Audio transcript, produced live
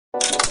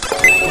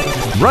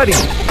Ready,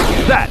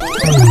 set,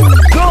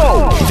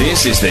 go!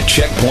 This is the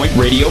Checkpoint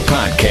Radio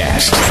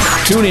Podcast.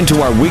 Tune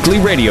into our weekly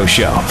radio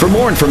show. For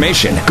more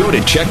information, go to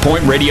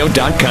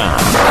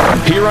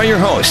checkpointradio.com. Here are your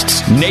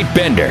hosts, Nate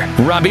Bender,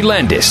 Robbie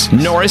Landis,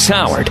 Norris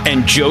Howard,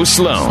 and Joe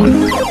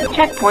Sloan.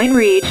 Checkpoint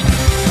reached.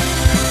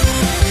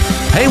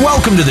 Hey,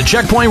 welcome to the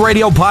Checkpoint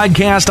Radio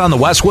Podcast on the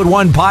Westwood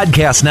One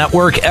Podcast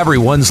Network.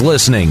 Everyone's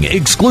listening.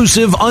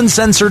 Exclusive,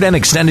 uncensored, and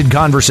extended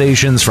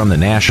conversations from the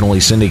nationally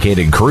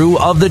syndicated crew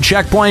of the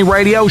Checkpoint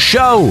Radio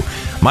Show.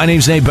 My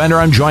name's Nate Bender.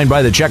 I'm joined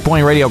by the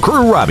Checkpoint Radio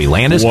crew, Robbie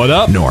Landis. What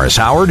up? Norris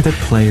Howard. The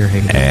player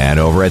hater. And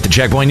over at the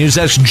Checkpoint News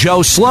Desk,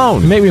 Joe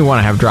Sloan. Made me want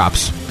to have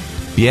drops.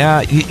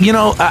 Yeah, you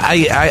know,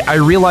 I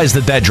realized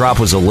that drop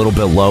was a little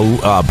bit low,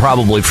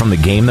 probably from the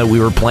game that we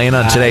were playing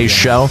on today's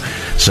show.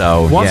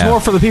 So Once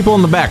more for the people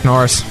in the back,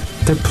 Norris.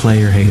 The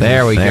player hater.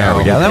 There we go.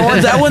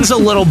 That one's a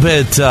little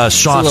bit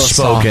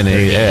soft-spoken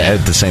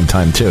at the same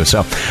time, too.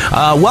 So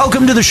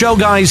welcome to the show,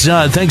 guys.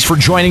 Thanks for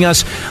joining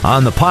us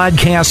on the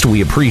podcast. We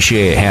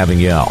appreciate having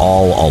you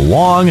all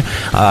along.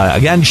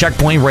 Again,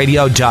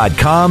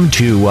 checkpointradio.com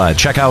to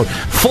check out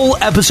full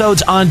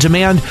episodes on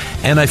demand.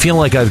 And I feel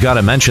like I've got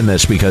to mention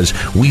this because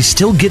we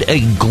still get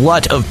a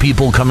glut of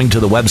people coming to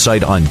the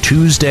website on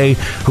Tuesday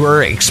who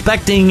are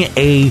expecting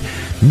a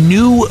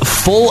new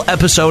full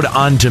episode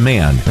on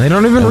demand. They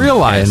don't even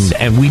realize.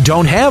 And we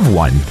don't have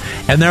one.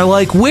 And they're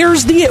like,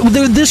 where's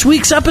this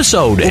week's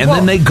episode? And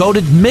then they go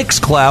to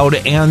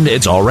Mixcloud and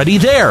it's already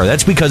there.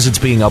 That's because it's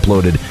being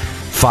uploaded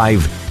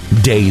 5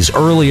 days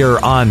earlier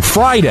on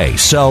Friday.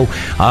 So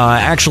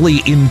actually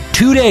in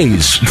 2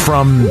 days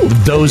from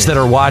those that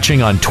are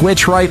watching on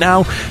Twitch right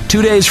now,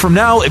 2 days from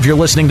now, if you're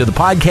listening to the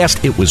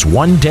podcast, it was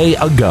 1 day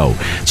ago.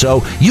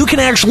 So you can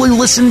actually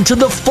listen to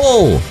the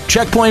full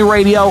Checkpoint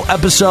Radio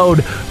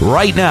episode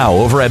right now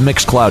over at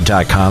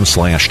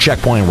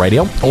mixcloud.com/Checkpoint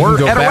Radio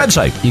or at our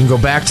website. You can go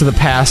back to the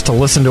past to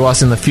listen to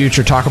us in the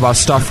future, talk about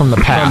stuff from the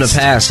past. From the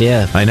past,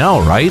 yeah. I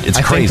know, right? It's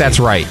crazy. I think that's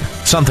right.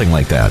 Something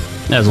like that.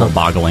 That's a little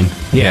boggling.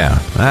 Yeah.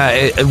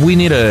 We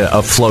need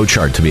a flow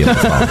chart to be able to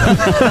follow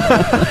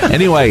that.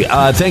 Anyway,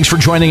 thanks for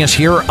joining us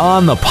here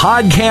on the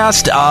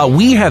podcast.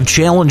 We have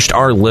challenged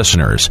our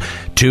listeners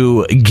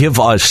to give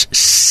us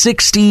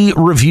 60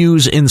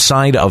 reviews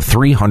inside of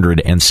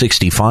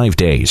 365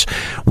 days.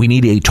 We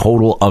need a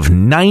total of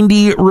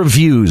 90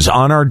 reviews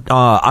on our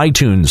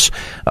iTunes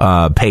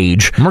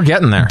page. We're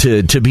getting there.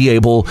 To be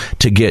able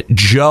to get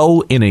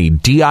Joe in a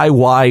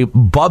DIY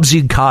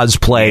Bubsy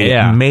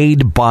cosplay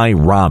made by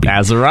Robbie.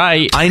 That's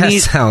right.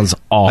 That sounds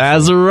awful.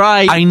 That's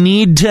right. I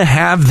need to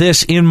have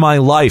this in my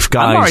life,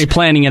 guys. I'm already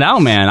planning it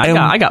out, man.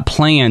 I got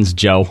plans,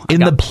 Joe. I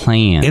got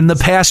plans. In the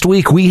past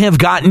week, we have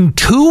gotten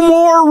 2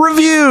 more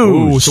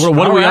reviews. Ooh, so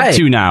what are we up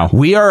to now?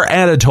 We are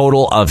at a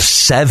total of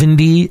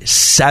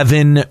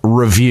 77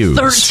 reviews.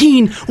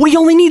 13. We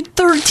only need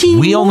 13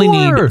 We only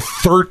need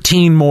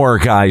 13 more,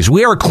 guys.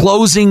 We are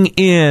closing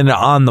in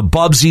on the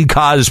Bubsy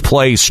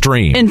cosplay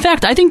stream. In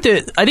fact, I think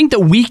the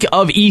week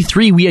of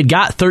E3 we had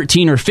got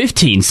 13 or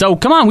 15. So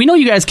come on, we know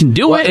you guys can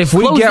do it. If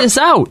we close this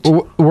out.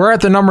 We're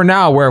at the number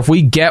now where if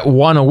we get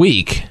one a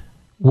week,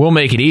 we'll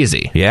make it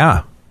easy.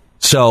 Yeah.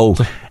 So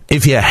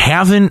if you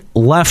haven't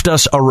left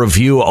us a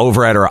review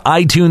over at our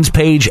iTunes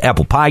page,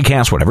 Apple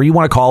Podcasts, whatever you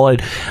want to call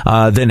it,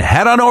 then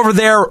head on over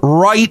there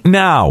right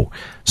now.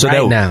 So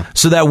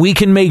that we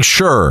can make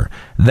sure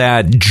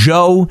that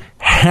Joe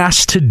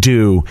has to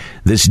do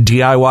this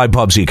DIY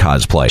Bubsy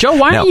cosplay. Joe,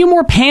 why aren't you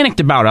more panicked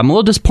about it? I'm a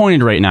little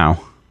disappointed right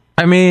now.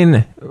 I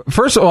mean,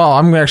 first of all,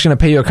 I'm actually going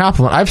to pay you a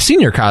compliment. I've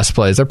seen your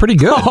cosplays. They're pretty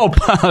good. Oh,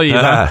 please.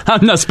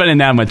 I'm not spending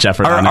that much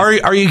effort on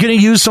it. Are you going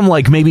to use some,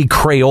 like, maybe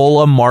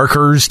Crayola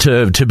markers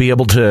to be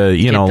able to,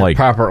 get the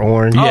proper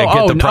orange?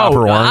 Yeah, the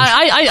proper orange.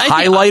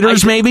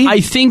 Highlighters, maybe?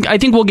 I think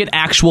we'll get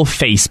actual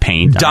face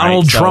paint.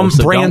 Donald Trump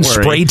brand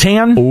spray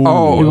tan? Ooh.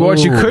 Oh, what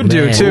you could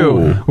do,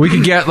 too. We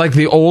could get, like,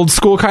 the old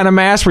school kind of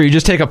mask where you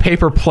just take a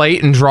paper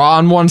plate and draw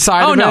on one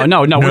side of it.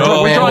 No.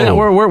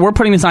 We're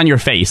putting this on your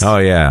face. Oh,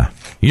 yeah.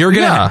 You're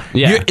gonna.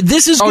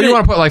 This is. You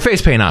want to put like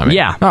face paint on me?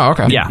 Yeah. Oh,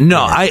 okay. Yeah.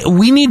 No,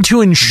 we need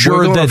to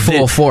ensure that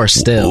full force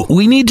still.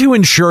 We need to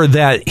ensure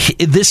that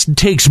this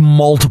takes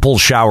multiple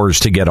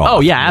showers to get off. Oh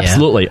yeah,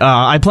 absolutely.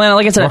 I plan,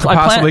 like I said, what could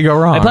possibly go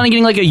wrong? I plan on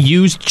getting like a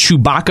used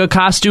Chewbacca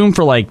costume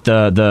for like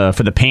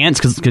the pants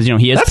because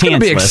he has That's pantsless.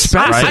 Be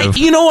expensive. Right?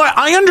 You know what?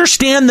 I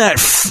understand that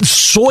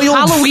soiled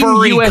Halloween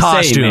furry USA,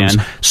 costumes.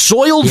 Man.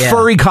 Soiled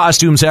furry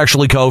costumes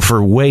actually go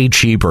for way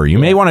cheaper. You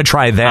may want to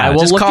try that.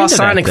 Just call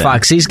Sonic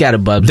Fox. He's got a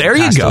Bubsy. There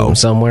you go.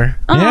 Somewhere.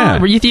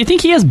 Yeah. You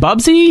think he has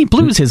Bubsy?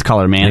 Blue's his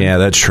color, man. Yeah,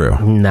 that's true.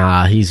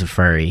 Nah, he's a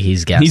furry.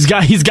 He's got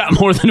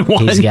more than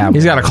one. He's got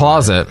a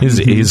closet.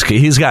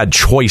 He's got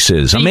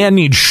choices. A man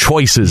needs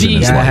choices in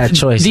his life.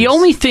 The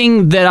only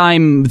thing that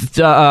I'm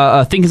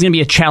think is going to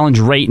be a challenge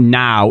right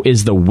now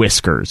is the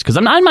whiskers, because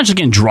I'm not just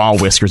going to draw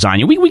whiskers on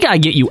you. We got to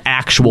get you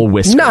actual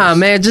whiskers. Nah,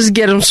 man, just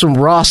get him some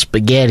raw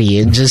spaghetti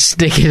and just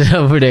stick it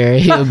over there.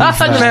 He'll be fine.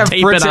 I'm gonna have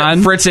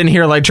Fritz in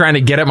here like trying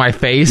to get at my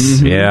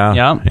face.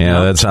 Yeah,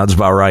 that sounds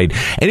about right.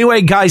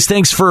 Anyway, guys,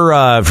 thanks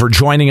for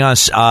joining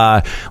us.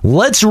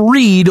 Let's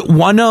read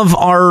one of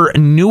our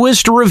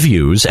newest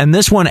reviews, and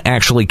this one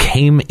actually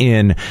came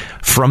in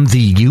from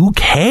the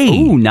UK.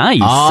 Ooh,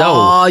 nice.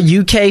 Oh,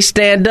 UK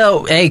stand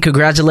up. Hey,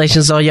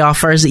 congratulations on y'all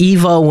first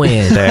Evo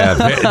win.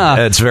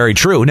 That's very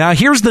true. Now,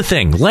 here's the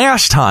thing.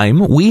 Last time,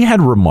 we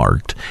had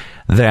remarked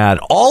that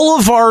all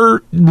of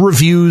our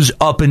reviews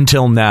up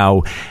until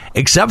now,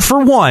 except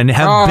for one,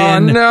 have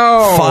been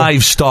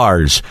 5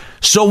 stars.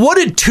 So what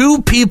did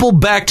 2 people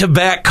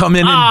back-to-back come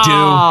in and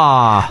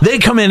do? They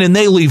come in and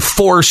they leave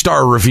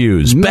 4-star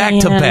reviews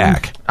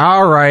back-to-back.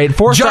 All right,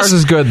 4 stars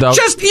is good though.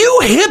 Just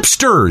you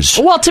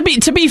hipsters. Well, to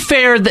be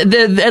fair,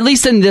 at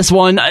least in this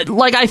one,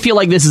 I feel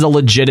like this is a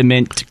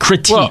legitimate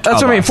critique. Well,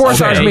 that's what I mean. 4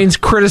 stars means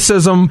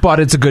criticism, but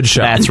it's a good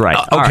show. That's right.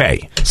 Okay.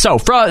 Right. So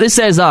this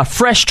says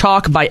Fresh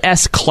Talk by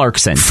S.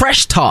 Clarkson.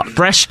 Fresh talk.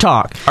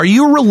 Are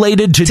you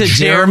related to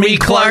Jeremy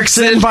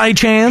Clarkson by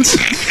chance?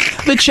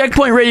 The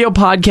Checkpoint Radio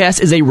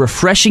podcast is a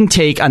refreshing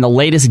take on the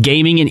latest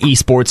gaming and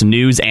esports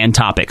news and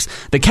topics.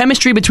 The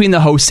chemistry between the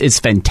hosts is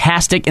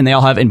fantastic, and they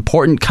all have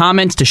important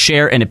comments to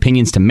share and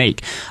opinions to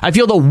make. I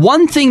feel the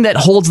one thing that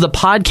holds the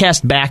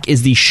podcast back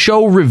is the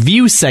show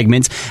review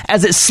segments,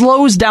 as it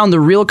slows down the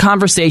real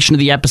conversation of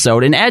the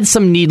episode and adds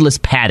some needless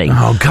padding.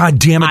 Oh, God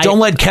damn it. Don't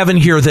let Kevin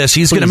hear this.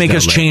 He's going to make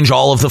us change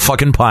all of the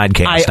fucking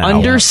podcasts I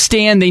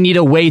understand they need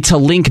a way to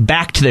link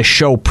back to the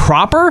show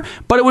proper,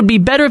 but it would be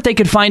better if they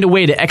could find a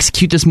way to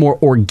execute this more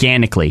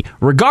organically.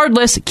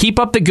 Regardless, keep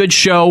up the good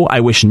show.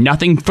 I wish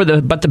nothing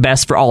but the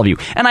best for all of you.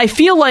 And I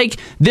feel like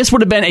this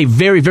would have been a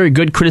very, very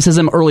good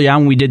criticism early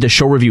on when we did the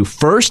show review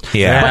first.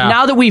 Yeah. But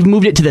now that we've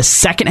moved it to the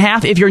second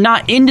half, if you're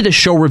not into the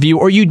show review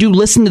or you do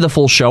listen to the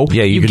full show,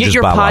 you get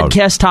your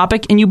podcast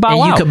topic and you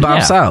bow out. And you can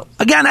bounce out.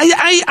 Again,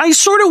 I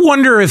sort of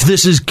wonder if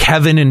this is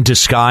Kevin in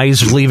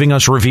disguise leaving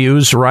us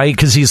reviews, right?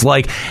 Because he's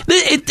like,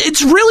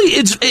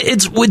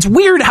 it's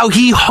weird how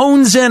he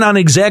hones in on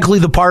exactly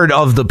the part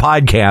of the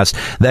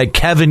podcast that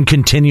Kevin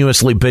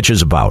continuously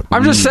bitches about.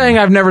 I'm just saying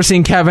I've never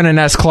seen Kevin and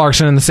S.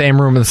 Clarkson in the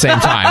same room at the same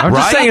time. I'm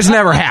just saying it's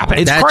never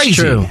happened. It's crazy.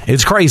 True.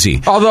 It's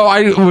crazy. Although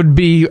I would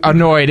be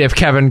annoyed if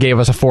Kevin gave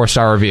us a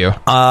 4-star review.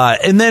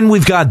 And then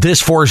we've got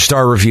this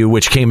 4-star review,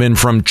 which came in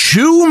from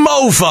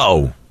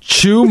Chumofo.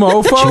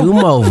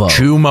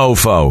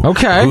 Chumofo.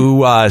 Okay.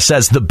 Who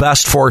says the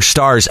best 4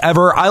 stars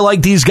ever. I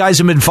like these guys.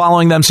 I've been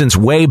following them since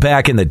way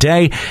back in the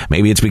day.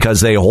 Maybe it's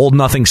because they hold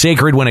nothing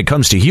sacred when it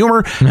comes to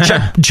humor.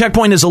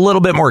 Checkpoint is a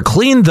little bit more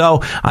clean,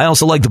 though. I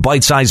also like the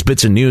bite-sized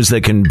bits of news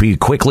that can be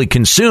quickly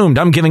consumed.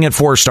 I'm giving it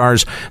 4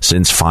 stars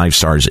since 5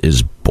 stars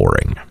is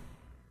boring.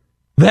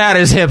 That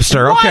is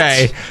hipster. What?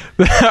 Okay.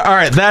 All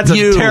right. That's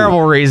a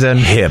terrible reason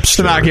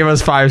to not give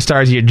us 5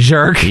 stars, you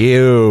jerk.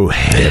 You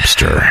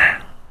hipster.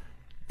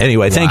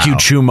 Anyway, thank you,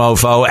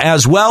 Chumofo,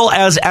 as well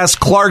as S.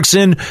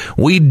 Clarkson.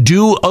 We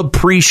do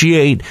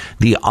appreciate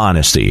the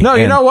honesty. No,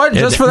 you know what?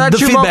 Just for that, the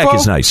Chumofo, feedback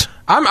is nice.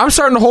 I'm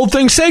starting to hold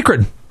things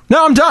sacred.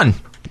 No, I'm done.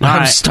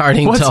 I'm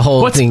starting to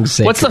hold things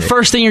sacred. What's the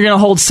first thing you're going to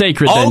hold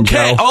sacred then,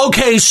 Joe?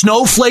 Okay,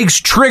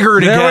 snowflakes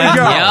triggered again. There we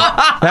go.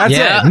 That's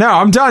it. No,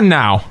 I'm done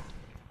now.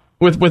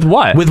 With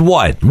what? With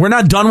what? We're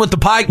not done with the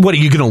pie. What, are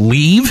you going to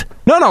leave?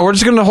 No, we're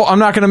just going to. I'm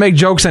not going to make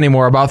jokes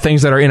anymore about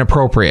things that are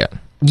inappropriate.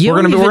 We're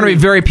going to be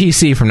very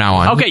PC from now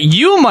on. Okay,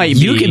 you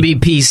can be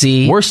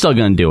PC. We're still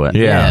going to do it.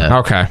 Yeah.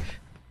 Okay.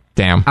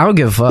 Damn. I don't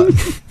give a fuck.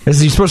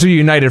 This is supposed to be a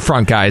united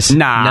front, guys.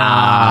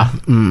 Nah.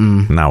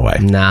 No way.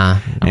 Nah.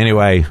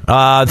 Anyway,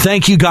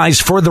 thank you guys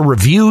for the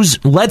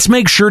reviews. Let's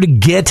make sure to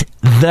get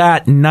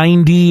that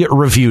 90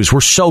 reviews.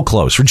 We're so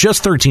close. We're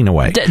just 13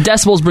 away.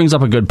 Decibels brings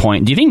up a good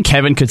point. Do you think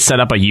Kevin could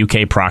set up a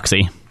UK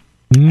proxy?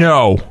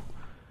 No.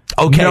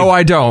 Okay. No,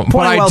 I don't.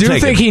 But I do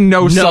think he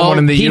knows someone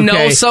in the UK. He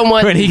knows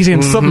someone. But he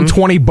can slip him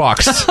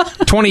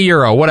 $20, 20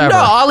 euro, whatever. No,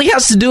 all he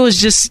has to do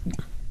is just.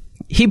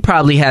 He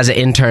probably has an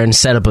intern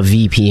set up a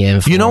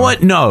VPN for You know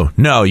him. what?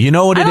 No. You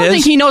know what it is? I don't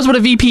think he knows what a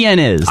VPN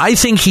is. I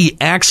think he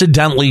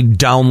accidentally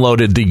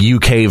downloaded the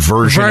UK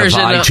version of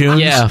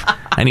iTunes.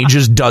 And he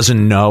just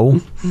doesn't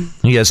know.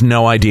 He has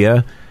no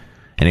idea.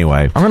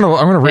 Anyway, I'm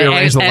gonna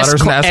rearrange the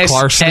letters. S.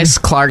 Clarkson. S.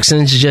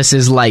 Clarkson's just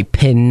his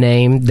pen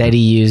name that he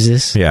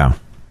uses. Yeah.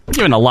 I'm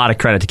giving a lot of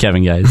credit to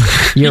Kevin, guys.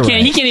 He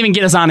can't even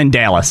get us on in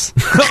Dallas.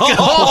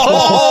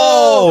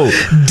 Oh,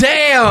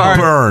 damn!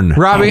 Burn,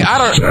 Robbie.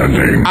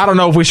 I don't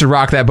know if we should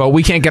rock that boat.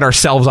 We can't get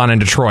ourselves on in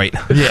Detroit.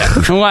 Yeah.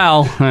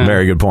 Well,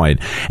 very good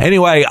point.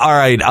 Anyway, all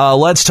right.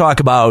 Let's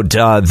talk about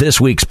this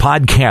week's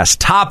podcast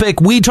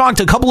topic. We talked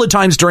a couple of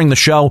times during the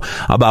show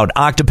about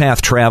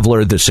Octopath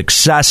Traveler, the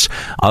success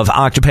of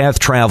Octopath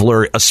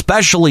Traveler,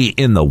 especially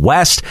in the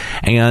West,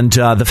 and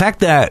the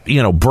fact that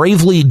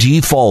Bravely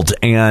Default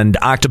and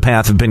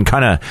Octopath have been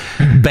kind of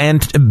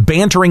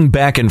bantering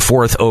back and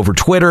forth over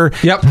Twitter.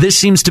 Yep. This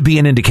seems to be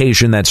an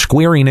indication that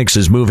Square Enix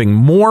is moving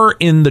more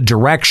in the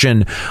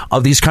direction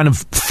of these kind of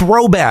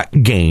throwback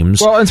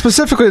games. Well, and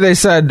specifically they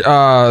said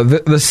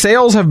the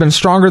sales have been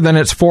stronger than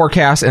its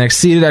forecast and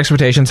exceeded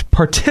expectations,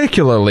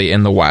 particularly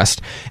in the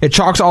West. It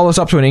chalks all this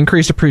up to an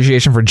increased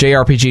appreciation for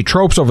JRPG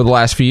tropes over the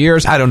last few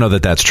years. I don't know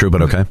that that's true,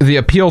 but okay. The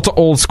appeal to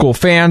old school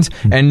fans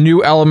and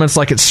new elements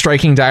like its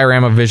striking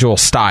diorama visual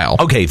style.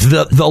 Okay,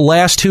 the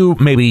last two,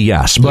 maybe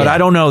yes, but I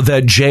don't know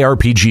that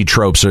JRPG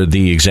tropes are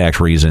the exact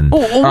reason.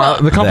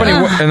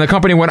 The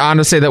company went on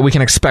to say that we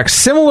can expect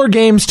similar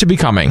games to be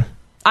coming.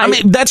 I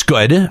mean, that's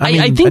good.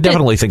 I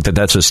definitely think that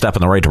that's a step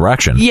in the right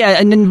direction. Yeah,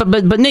 and then,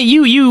 but Nate,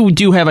 you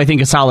do have, I think,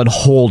 a solid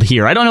hold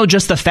here. I don't know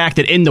just the fact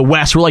that in the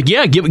West we're like,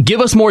 yeah, give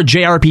us more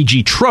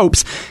JRPG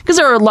tropes, because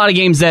there are a lot of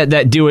games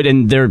that do it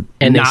and they're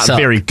not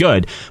very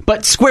good.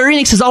 But Square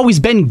Enix has always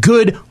been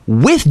good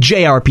with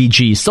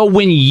JRPGs, so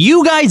when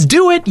you guys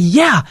do it,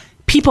 yeah,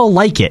 people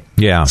like it.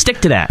 Yeah.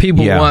 Stick to that.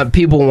 People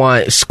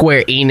want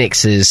Square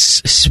Enix's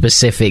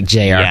specific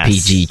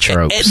JRPG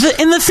tropes.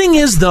 And the thing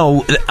is,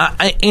 though,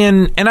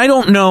 and I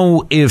don't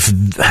know if...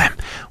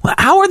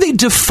 How are they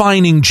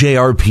defining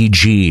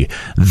JRPG,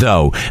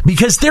 though?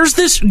 Because there's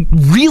this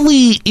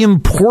really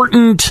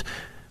important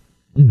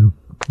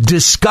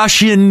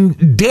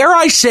discussion, dare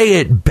I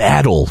say it,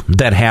 battle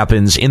that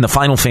happens in the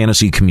Final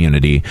Fantasy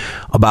community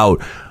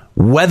about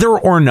whether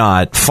or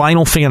not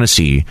Final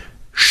Fantasy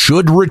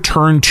should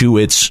return to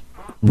its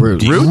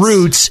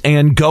roots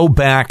and go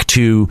back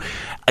to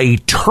a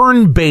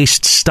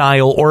turn-based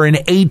style or an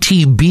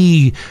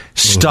ATB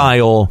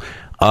style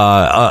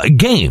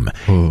game.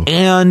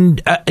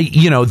 And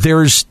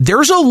there's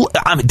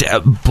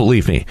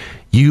believe me,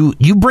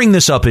 you bring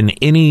this up in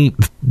any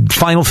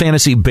Final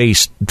Fantasy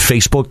based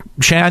Facebook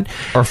chat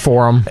or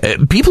forum,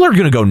 people are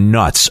going to go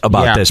nuts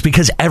about this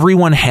because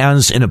everyone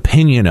has an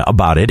opinion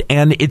about it,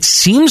 and it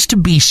seems to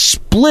be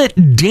split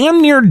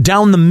damn near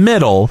down the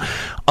middle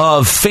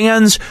of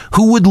fans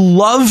who would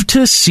love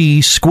to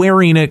see Square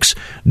Enix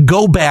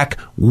go back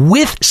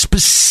with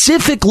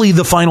specifically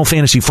the Final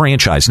Fantasy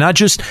franchise, not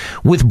just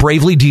with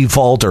Bravely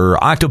Default or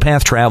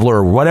Octopath Traveler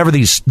or whatever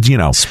these,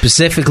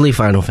 specifically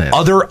Final Fantasy.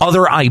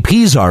 Other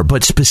IPs are,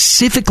 but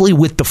specifically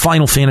with the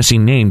Final Fantasy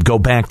name, go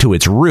back to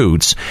its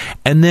roots.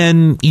 And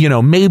then,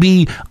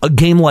 maybe a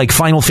game like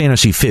Final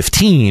Fantasy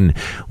 15,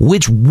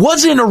 which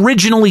wasn't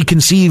originally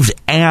conceived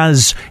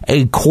as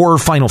a core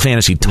Final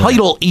Fantasy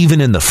title,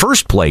 even in the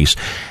first place,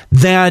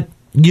 that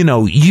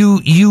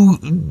you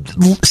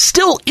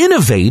still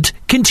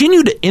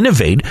continue to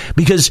innovate,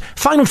 because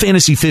Final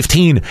Fantasy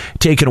 15,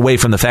 taken away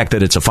from the fact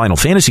that it's a Final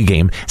Fantasy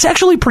game, it's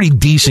actually a pretty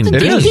decent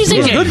game. It's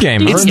a good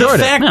game. It's the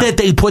fact that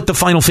they put the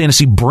Final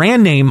Fantasy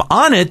brand name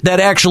on it that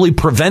actually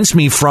prevents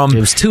me from... It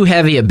was too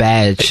heavy a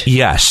badge.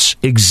 Yes,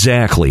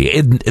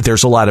 exactly.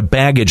 There's a lot of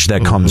baggage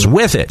that comes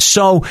with it.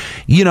 So,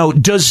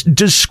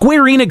 does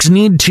Square Enix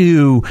need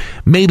to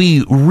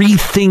maybe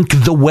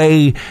rethink the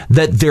way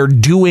that they're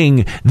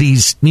doing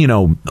these,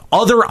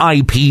 other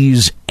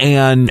IPs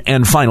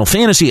and Final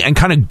Fantasy, and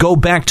kind of go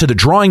back to the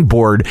drawing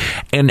board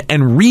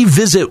and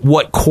revisit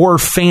what core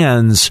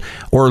fans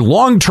or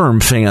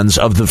long-term fans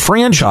of the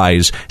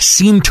franchise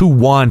seem to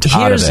want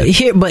out of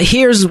it? But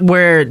here's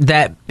where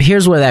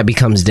that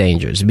becomes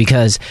dangerous,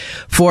 because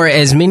for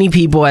as many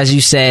people, as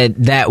you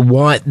said, that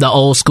want the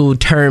old school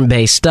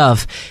turn-based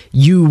stuff,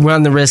 you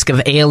run the risk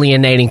of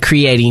alienating,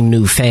 creating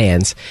new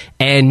fans.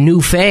 And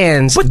new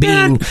fans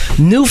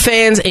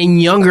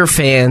and younger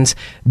fans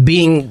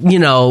being,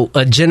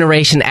 a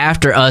generation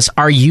after us,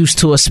 are used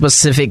to a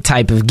specific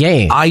type of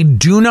game. I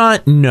do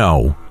not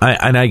know,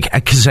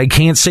 because I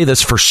can't say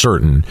this for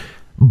certain,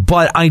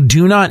 but I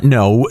do not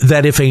know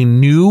that if a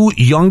new,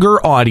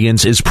 younger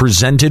audience is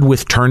presented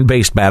with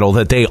turn-based battle,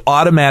 that they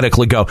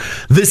automatically go,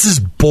 this is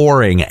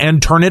boring,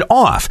 and turn it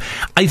off.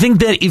 I think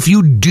that if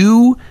you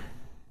do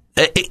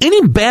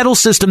any battle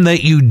system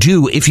that you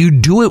do, if you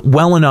do it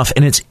well enough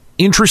and it's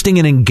interesting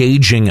and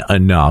engaging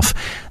enough,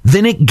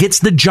 then it gets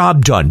the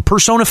job done.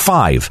 Persona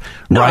 5,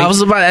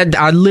 right?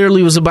 I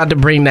literally was about to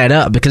bring that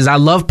up, because I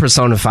love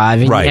Persona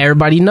 5, and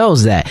everybody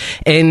knows that.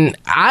 And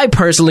I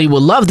personally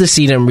would love to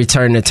see them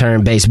return to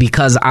turn-based,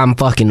 because I'm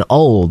fucking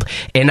old,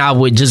 and I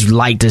would just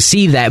like to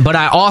see that. But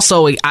I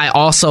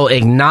also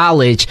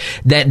acknowledge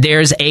that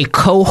there's a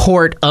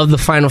cohort of the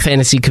Final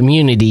Fantasy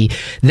community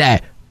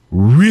that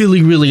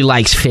really, really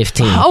likes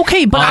 15.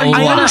 Okay, but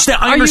I understand.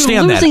 Are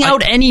you losing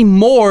out any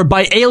more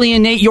by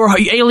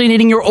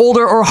alienating your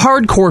older or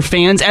hardcore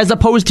fans as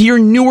opposed to your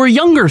newer,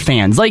 younger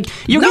fans? Like,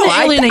 you're going to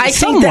alienate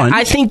someone.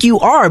 I think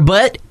you are,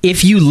 but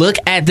if you look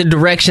at the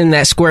direction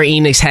that Square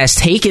Enix has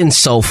taken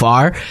so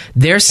far,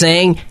 they're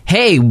saying,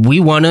 hey,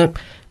 we want to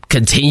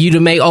continue to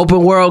make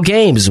open world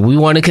games. We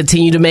want to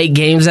continue to make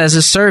games as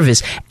a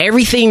service.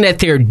 Everything that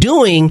they're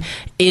doing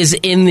is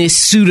in this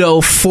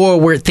pseudo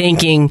forward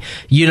thinking,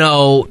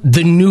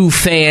 the new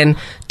fan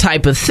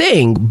type of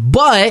thing.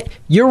 But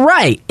you're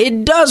right.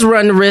 It does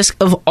run the risk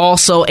of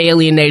also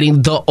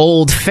alienating the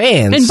old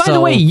fans. And by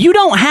the way, you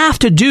don't have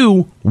to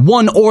do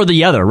one or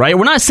the other, right?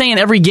 We're not saying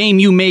every game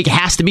you make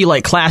has to be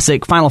like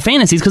classic Final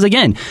Fantasies, because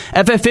again,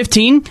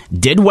 FF15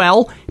 did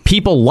well.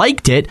 People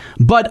liked it,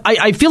 but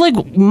I feel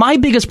like my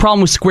biggest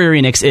problem with Square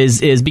Enix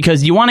is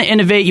because you want to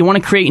innovate, you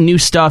want to create new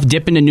stuff,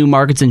 dip into new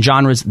markets and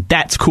genres,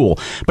 that's cool.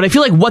 But I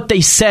feel like what they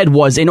said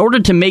was, in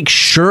order to make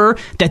sure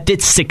that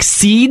this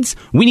succeeds,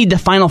 we need the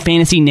Final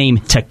Fantasy name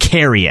to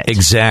carry it.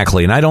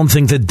 Exactly, and I don't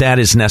think that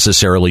is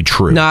necessarily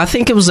true. No, I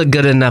think it was a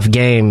good enough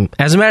game.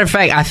 As a matter of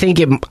fact, I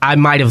think I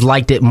might have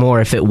liked it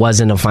more if it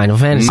wasn't a Final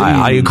Fantasy.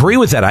 I agree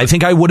with that. I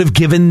think I would have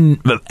given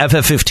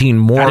FF15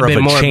 more of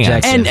a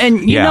chance.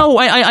 And you know,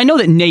 I know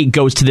that Nate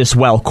goes to this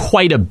well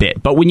quite a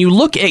bit, but when you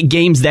look at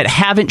games that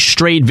haven't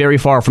strayed very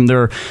far from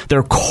their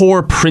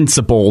core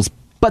principles,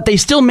 but they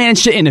still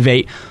managed to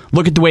innovate,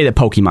 look at the way that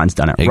Pokemon's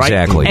done it, right?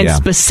 Exactly, and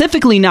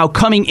specifically now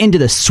coming into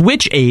the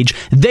Switch age,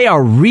 they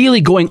are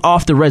really going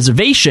off the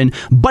reservation,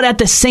 but at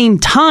the same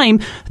time,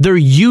 they're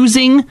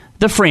using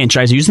the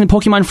franchise, using the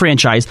Pokemon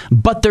franchise,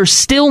 but they're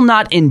still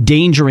not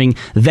endangering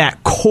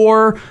that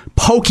core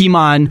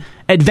Pokemon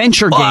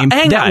adventure game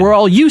that we're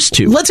all used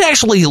to.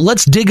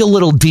 Let's dig a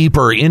little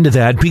deeper into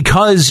that,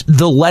 because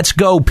the Let's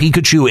Go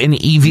Pikachu and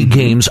Eevee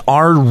games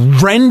are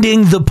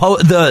rending the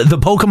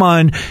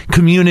Pokemon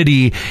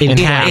community in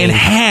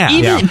half.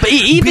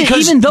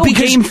 Even though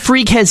Game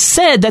Freak has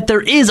said that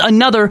there is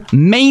another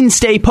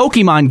mainstay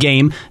Pokemon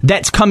game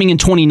that's coming in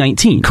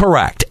 2019.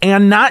 Correct.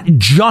 And not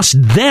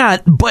just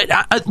that, but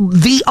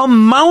the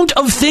amount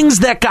of things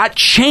that got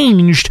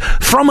changed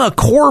from a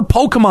core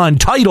Pokemon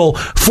title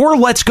for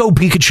Let's Go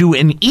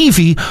Pikachu and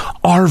Eevee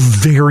are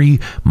very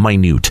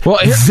minute.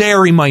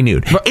 Very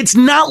minute. It's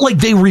not like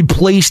they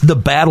replaced the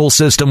battle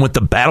system with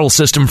the battle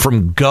system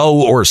from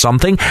Go or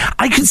something.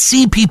 I could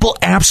see people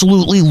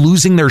absolutely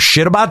losing their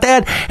shit about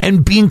that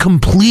and being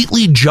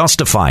completely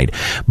justified.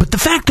 But the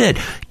fact that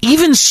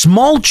even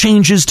small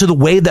changes to the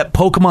way that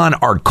Pokemon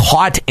are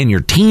caught and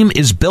your team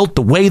is built,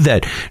 the way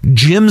that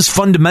gyms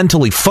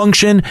fundamentally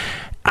function,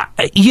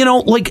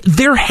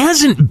 there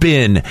hasn't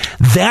been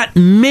that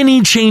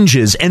many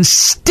changes, and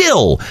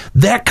still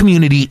that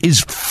community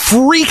is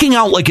freaking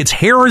out like its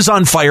hair is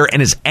on fire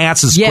and its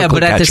ass is quickly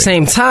but at the catching.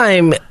 same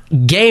time,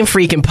 Game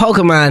Freak and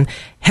Pokemon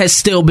has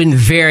still been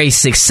very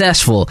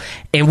successful.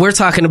 And we're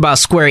talking about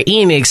Square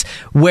Enix,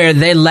 where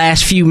their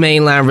last few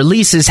mainline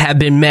releases have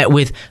been met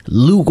with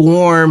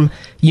lukewarm,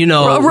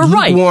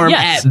 lukewarm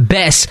at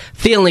best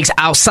feelings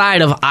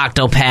outside of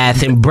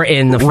Octopath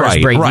and the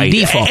first Bravely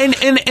Default.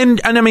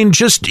 And I mean,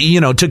 just,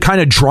 to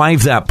kind of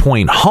drive that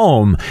point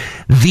home,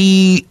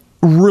 the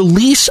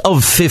release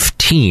of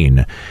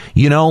 15,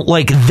 you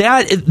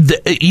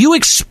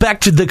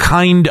expect the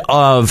kind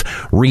of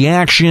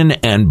reaction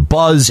and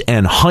buzz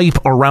and hype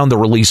around the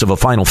release of a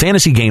Final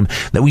Fantasy game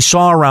that we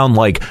saw around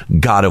like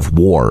God of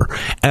War,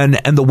 and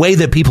the way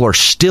that people are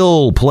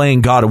still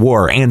playing God of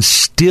War and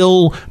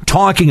still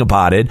talking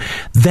about it.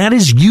 That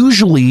is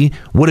usually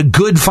what a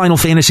good Final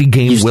Fantasy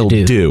game will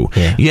do.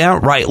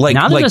 Yeah, right. Like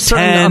now there's a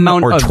certain 10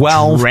 amount or of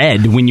 12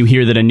 dread when you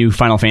hear that a new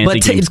Final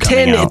Fantasy game is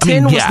coming out.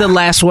 10 was the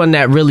last one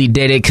that really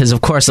did it, because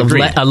of course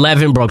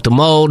 11 broke the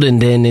mold, and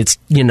then it's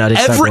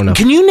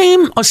can you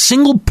name a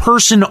single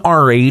person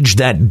our age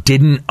that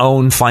didn't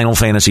own Final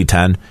Fantasy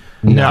X?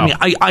 No. I mean,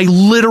 I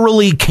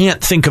literally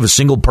can't think of a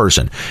single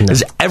person.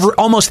 Because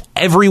almost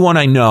everyone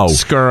I know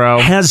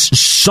has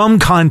some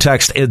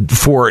context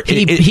for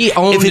he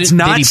owned if it's it.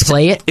 Not, did he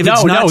play it?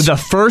 No.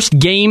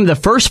 The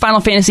first Final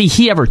Fantasy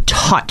he ever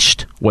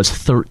touched was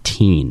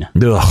 13.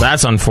 Ugh.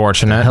 That's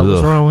unfortunate. What the hell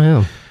was wrong with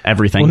him?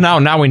 Everything.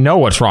 Well, now we know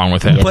what's wrong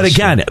with it. But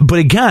again,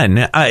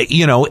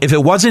 if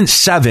it wasn't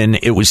 7,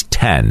 it was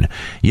 10.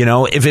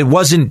 If it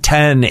wasn't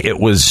 10, it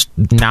was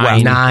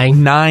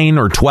 9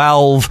 or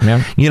 12.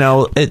 Yeah.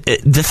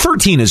 The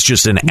 13 is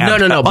just an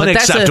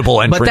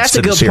unacceptable entrance. But that's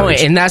a good series.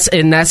 point, and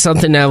that's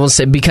something that I will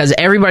say, because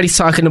everybody's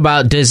talking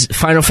about, does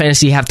Final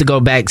Fantasy have to go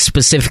back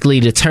specifically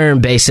to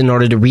turn-based in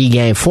order to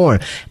regain form?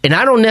 And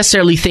I don't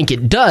necessarily think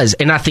it does.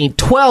 And I think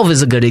 12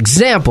 is a good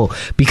example,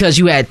 because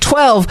you had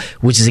 12,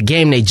 which is a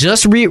game they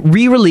just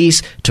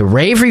re-released to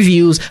rave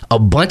reviews. A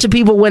bunch of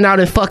people went out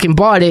and fucking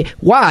bought it.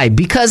 Why?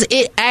 Because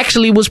it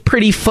actually was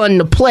pretty fun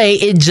to play.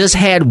 It just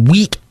had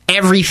weak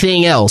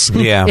everything else.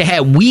 Yeah. It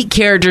had weak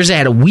characters. It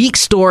had a weak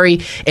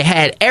story. It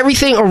had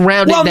everything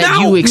around it that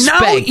you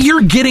expect. Now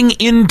you're getting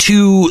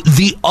into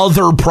the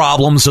other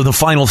problems of the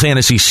Final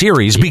Fantasy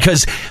series,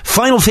 because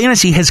Final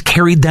Fantasy has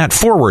carried that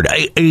forward.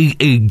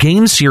 A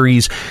game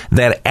series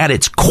that at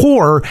its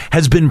core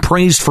has been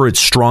praised for its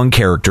strong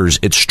characters,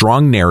 its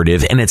strong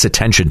narrative, and its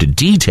attention to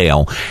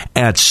detail.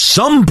 At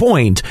some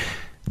point,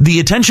 the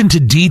attention to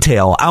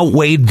detail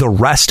outweighed the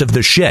rest of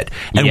the shit,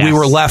 and we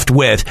were left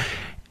with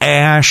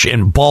Ash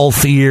and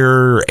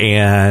Balthier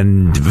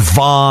and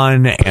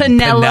Vaughn and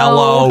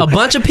Pinello. A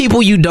bunch of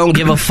people you don't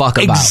give a fuck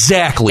about.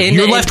 Exactly.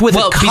 You're left with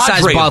a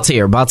besides cadre.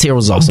 Balthier. Balthier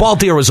was awesome.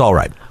 Balthier was all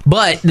right.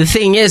 But the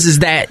thing is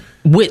that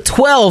with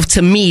 12,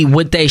 to me,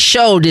 what they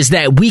showed is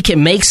that we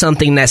can make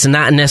something that's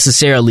not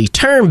necessarily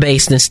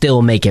turn-based and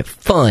still make it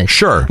fun.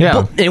 Sure.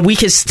 Yeah. And we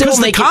can still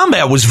make the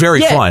combat was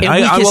very fun.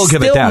 I will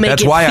give it that.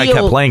 That's why I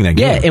kept playing that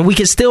game. Yeah, and we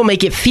can still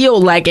make it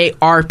feel like a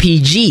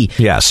RPG.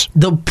 Yes.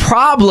 The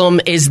problem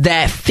is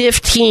that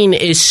 15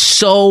 is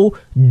so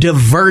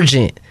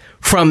divergent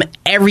from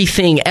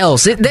everything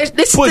else.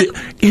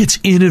 It's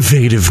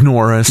innovative,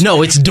 Norris.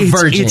 No, it's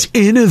divergent. It's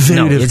innovative.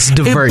 No, it's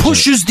divergent. It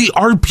pushes the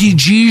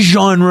RPG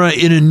genre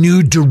in a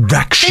new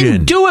direction.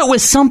 Then do it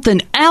with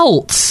something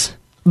else.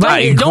 I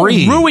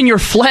agree. Don't ruin your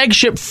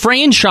flagship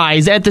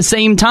franchise at the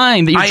same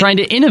time that you're trying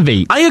to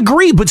innovate. I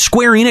agree, but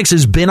Square Enix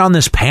has been on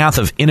this path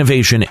of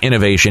innovation,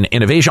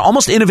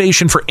 almost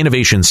innovation for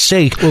innovation's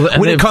sake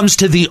when it comes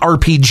to the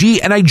RPG,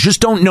 and I just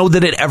don't know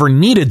that it ever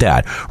needed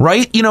that,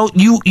 right? You know,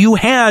 you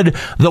had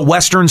the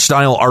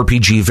Western-style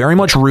RPG very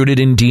much rooted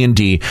in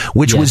D&D,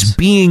 which was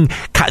being...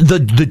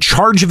 The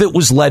charge of it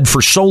was led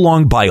for so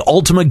long by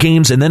Ultima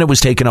Games, and then it was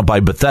taken up by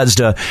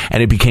Bethesda,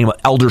 and it became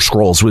Elder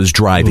Scrolls was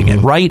driving it,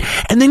 right?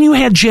 And then you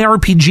had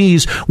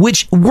JRPGs,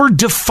 which were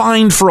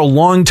defined for a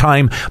long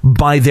time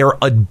by their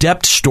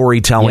adept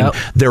storytelling,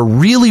 their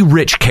really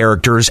rich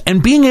characters,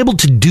 and being able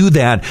to do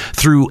that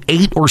through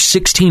 8 or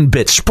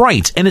 16-bit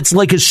sprites. And it's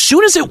like as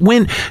soon as it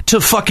went to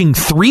fucking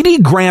 3D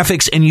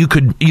graphics and you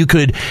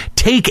could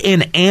take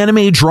an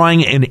anime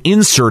drawing and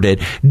insert it,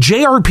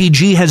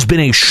 JRPG has been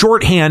a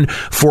shorthand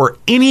for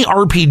any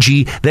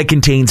RPG that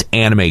contains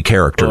anime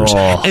characters.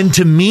 And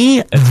to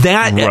me,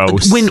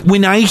 that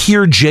when I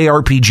hear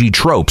JRPG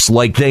tropes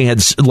like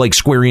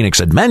Square Enix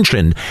had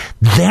mentioned,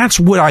 that's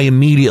what I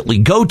immediately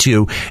go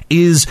to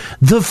is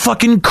the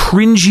fucking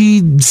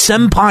cringy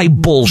senpai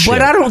bullshit.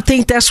 But I don't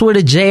think that's what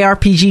a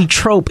JRPG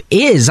trope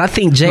is. I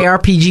think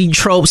JRPG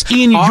tropes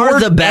are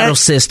the battle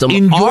system,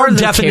 are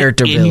the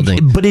character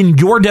building. But in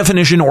your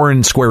definition or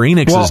in Square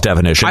Enix's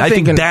definition, I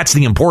think that's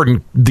the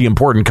important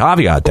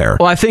caveat there.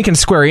 Well, I think in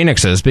Square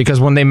Enix's, because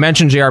when they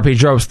mention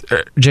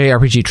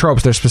JRPG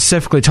tropes, they're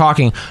specifically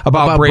talking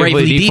about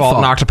Bravely Default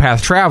and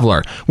Octopath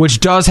Traveler, which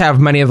does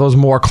have many of those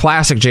more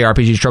classic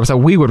JRPG tropes that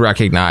we would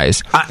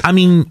recognize. I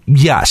mean,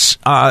 yes.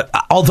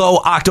 Although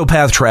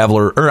Octopath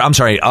Traveler, or I'm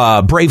sorry,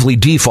 Bravely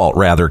Default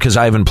rather, because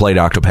I haven't played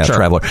Octopath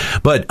Traveler,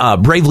 but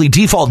Bravely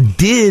Default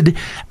did,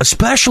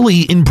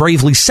 especially in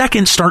Bravely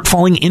Second, start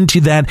falling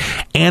into that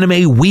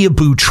anime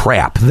weeaboo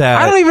trap.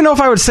 That I don't even know if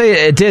I would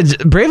say it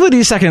did.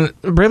 Bravely Second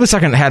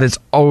had its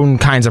own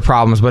kinds of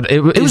problems, but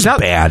it was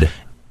not bad.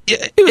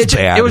 It was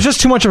bad. It was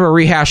just too much of a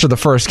rehash of the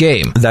first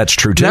game. That's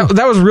true, too.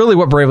 That was really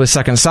what Bravely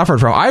Second suffered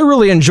from. I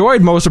really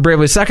enjoyed most of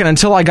Bravely Second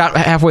until I got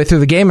halfway through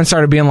the game and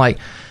started being like,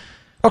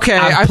 okay,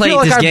 I feel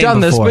like I've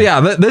done this,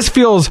 but this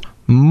feels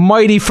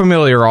mighty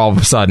familiar all of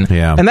a sudden.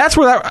 Yeah. And that's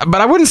where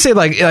but I wouldn't say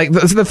like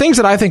the things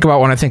that I think about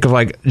when I think of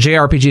like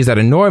JRPGs that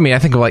annoy me, I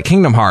think of like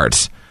Kingdom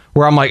Hearts,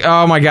 where I'm like,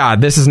 oh my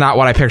god, this is not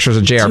what I picture as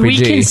a JRPG. Do we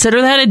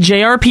consider that a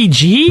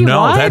JRPG?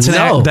 No,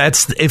 What?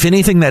 that's if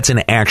anything, that's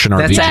an action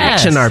RPG. That's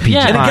action RPG.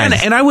 Yeah. And again,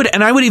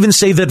 and I would even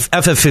say that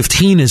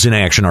FF15 is an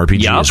action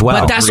RPG as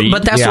well.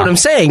 But that's what I'm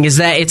saying, is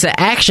that it's an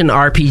action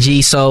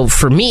RPG, so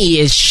for me,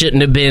 it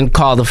shouldn't have been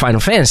called a Final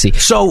Fantasy.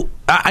 So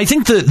I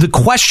think the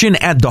question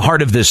at the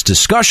heart of this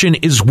discussion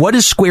is, what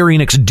does Square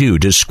Enix do?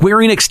 Does Square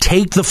Enix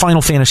take the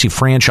Final Fantasy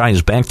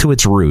franchise back to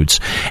its roots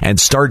and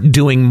start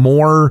doing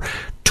more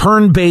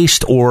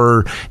turn-based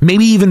or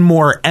maybe even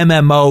more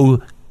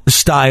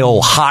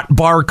MMO-style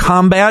hotbar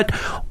combat?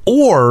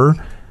 Or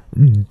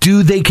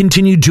do they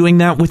continue doing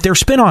that with their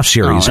spin-off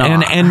series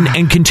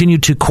and continue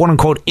to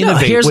quote-unquote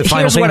innovate with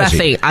Final Fantasy? Here's what I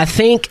think. I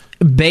think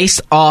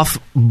based off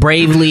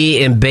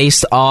Bravely and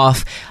based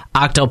off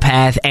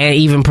Octopath and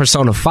even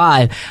Persona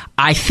 5,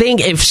 I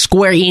think if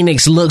Square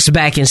Enix looks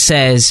back and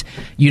says,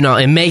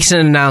 and makes an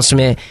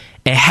announcement,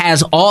 it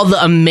has all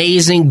the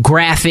amazing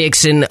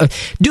graphics and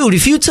dude,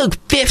 if you took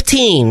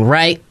 15,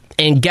 right,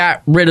 and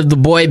got rid of the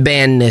boy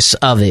bandness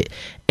of it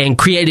and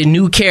created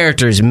new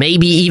characters,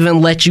 maybe even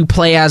let you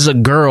play as a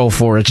girl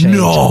for a change.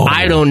 No.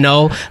 I don't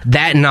know,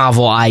 that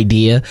novel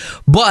idea,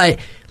 but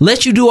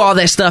let you do all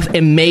that stuff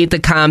and made the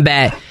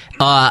combat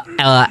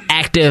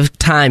active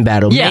time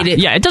battle.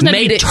 It doesn't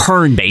have to be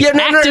turn-based.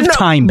 Active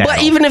time battle.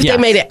 But even if they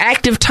made it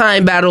active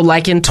time battle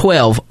like in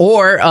 12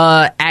 or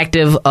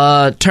active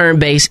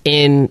turn-based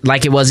in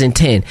like it was in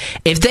 10,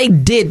 if they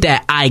did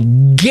that, I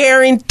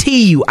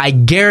guarantee you,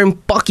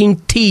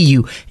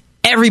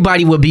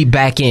 everybody would be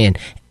back in.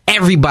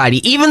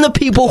 Everybody, even the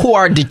people who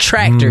are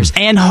detractors,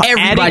 and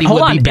everybody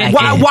would be back.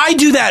 Why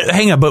do that?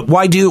 Hang on, but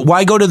why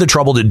go to the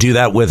trouble to do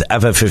that with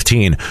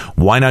FF15?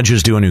 Why not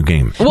just do a new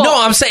game?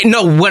 What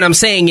I'm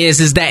saying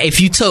is that if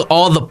you took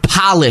all the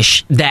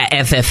polish that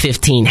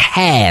FF15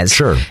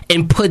 has,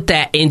 and put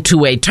that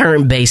into a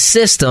turn-based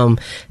system,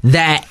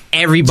 that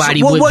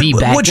everybody would be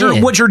back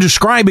in. What you're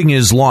describing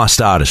is Lost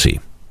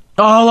Odyssey.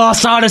 Oh,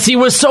 Lost Odyssey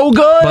was so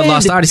good. But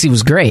Lost Odyssey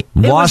was great.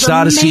 Lost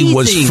Odyssey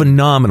was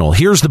phenomenal.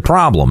 Here's the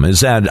problem: is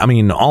that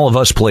all of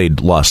us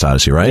played Lost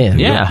Odyssey, right?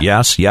 Yeah.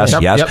 Yes.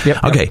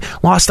 Yep. Okay,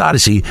 Lost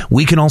Odyssey.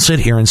 We can all sit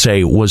here and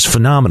say was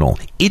phenomenal.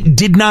 It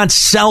did not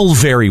sell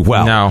very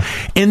well. No,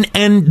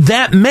 and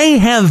that may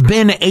have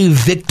been a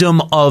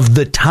victim of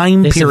the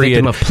time period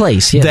a victim of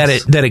place,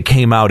 yes. that it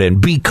came out in,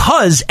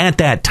 because at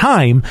that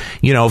time,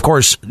 of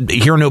course,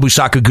 Hironobu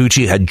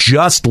Sakaguchi had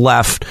just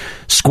left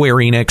Square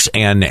Enix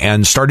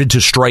and started to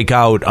strike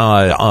out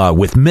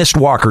with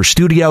Mistwalker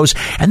Studios,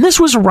 and this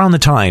was around the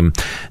time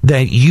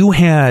that you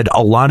had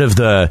a lot of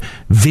the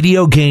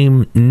video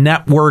game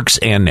networks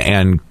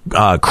and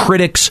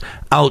critics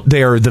out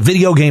there, the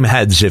video game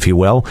heads, if you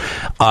will,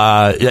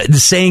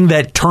 saying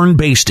that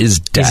turn-based is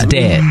dead.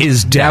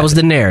 Is dead. That was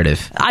the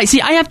narrative. I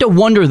have to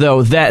wonder,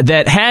 though,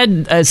 that had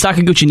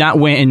Sakaguchi not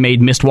went and made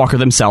Mistwalker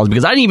themselves,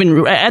 because I didn't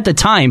even, at the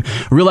time,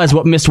 realize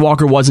what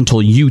Mistwalker was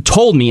until you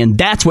told me, and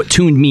that's what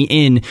tuned me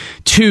in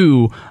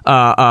to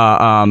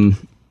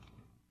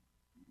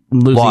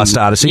Lost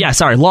Odyssey. Yeah,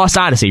 sorry, Lost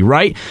Odyssey,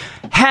 right?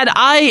 Had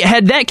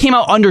that came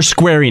out under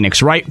Square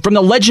Enix, right? From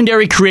the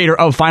legendary creator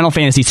of Final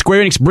Fantasy,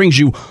 Square Enix brings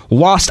you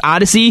Lost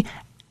Odyssey,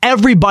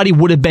 everybody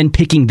would have been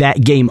picking that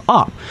game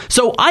up.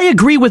 So I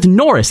agree with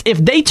Norris. If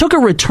they took a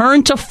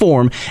return to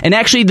form, and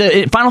actually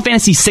the Final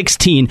Fantasy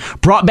 16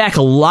 brought back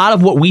a lot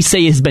of what we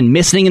say has been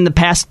missing in the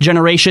past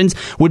generations,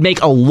 would make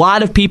a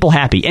lot of people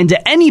happy. And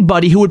to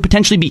anybody who would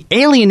potentially be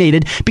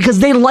alienated because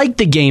they like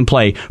the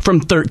gameplay from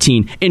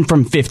 13 and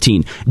from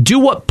 15, do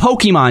what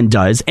Pokemon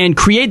does and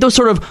create those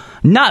sort of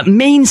not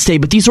mainstay,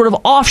 but these sort of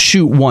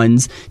offshoot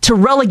ones to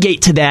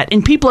relegate to that,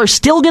 and people are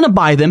still going to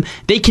buy them.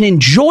 They can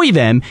enjoy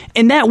them,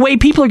 and that way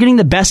people are getting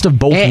the best of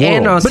both worlds.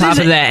 And on top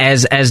of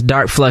that, as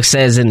Dark Flux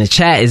says in the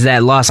chat, is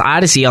that Lost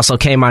Odyssey also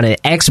came out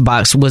at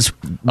Xbox, which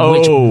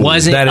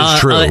wasn't that is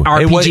true. An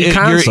RPG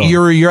console.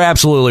 You're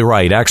absolutely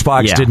right.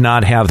 Xbox did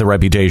not have the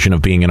reputation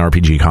of being an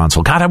RPG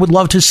console. God, I would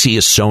love to see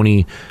a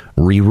Sony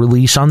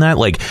re-release on that.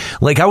 Like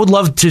I would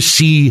love to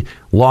see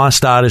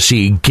Lost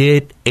Odyssey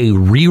get a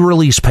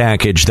re-release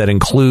package that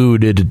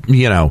included,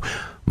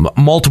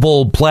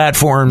 multiple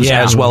platforms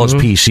as well as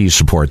PC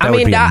support. That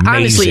would be amazing.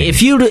 Honestly,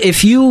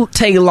 if you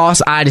take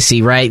Lost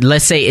Odyssey, right?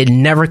 Let's say it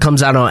never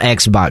comes out on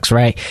Xbox,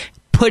 right?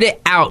 Put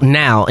it out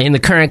now in the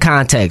current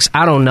context.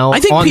 I don't know,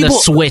 on the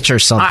Switch or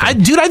something.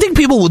 I think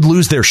people would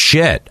lose their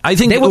shit. I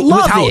think they would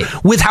love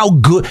it. With how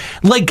good,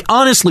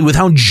 honestly, with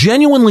how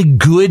genuinely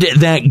good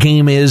that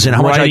game is and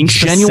how much I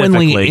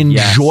genuinely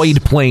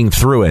enjoyed playing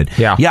through it.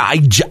 Yeah.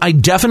 I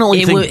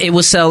definitely think it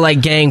would sell like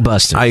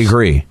gangbusters. I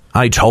agree.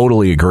 I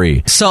totally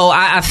agree. So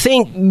I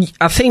think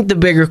the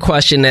bigger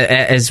question,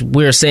 as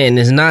we're saying,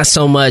 is not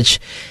so much,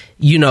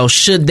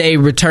 should they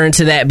return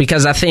to that?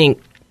 Because I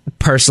think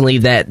personally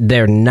that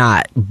they're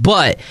not.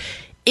 But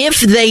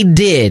if they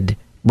did,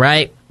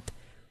 right,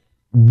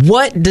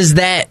 what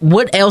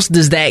else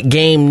does that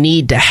game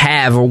need to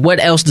have, or what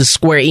else does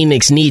Square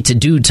Enix need to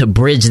do to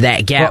bridge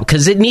that gap?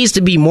 Because it needs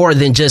to be more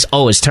than just,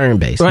 it's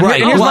turn-based.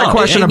 Right. Here's my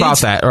question about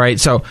that, right?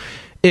 So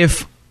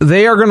if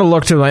they are going to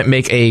look to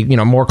make a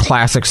more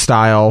classic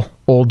style,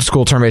 old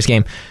school turn-based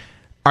game,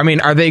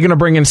 are they going to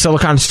bring in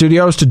Silicon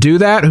Studios to do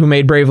that, who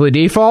made Bravely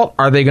Default?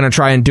 Are they going to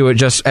try and do it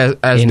just as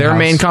their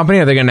main company?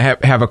 Are they going to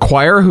have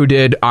Acquire, who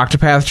did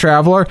Octopath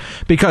Traveler?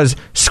 Because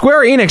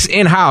Square Enix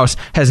in-house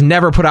has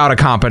never put out a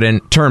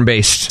competent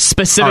turn-based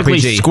specifically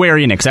RPG. Square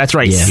Enix, that's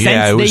right. Since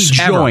they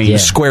joined.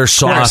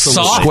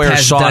 Squaresoft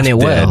has done it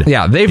well. did.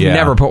 Yeah, they've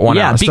never put one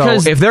out.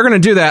 Because so if they're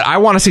going to do that, I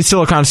want to see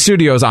Silicon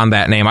Studios on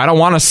that name. I don't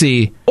want to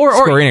see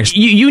Square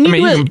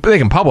Enix. They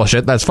can publish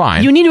it. That's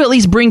fine. You need to at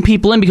least bring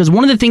people in, because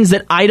one of the things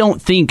that I don't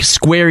think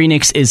Square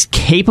Enix is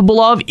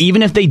capable of,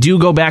 even if they do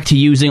go back to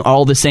using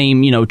all the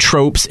same,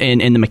 tropes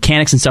and the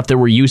mechanics and stuff that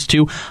we're used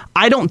to,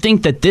 I don't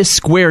think that this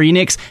Square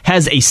Enix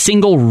has a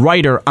single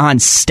writer on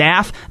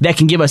staff that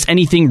can give us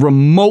anything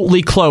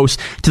remotely close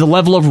to the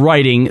level of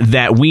writing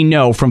that we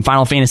know from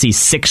Final Fantasy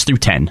 6 through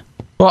 10.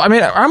 Well,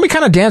 aren't we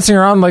kind of dancing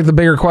around the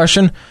bigger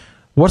question?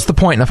 What's the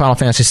point in the Final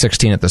Fantasy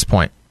 16 at this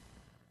point?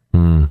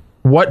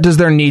 What does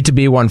there need to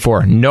be one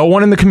for? No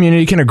one in the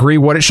community can agree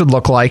what it should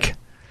look like.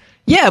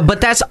 Yeah, but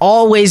that's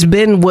always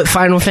been what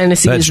Final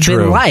Fantasy has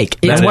been like.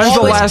 When's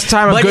the last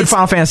time a good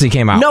Final Fantasy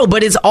came out? No,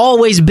 but it's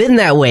always been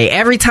that way.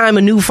 Every time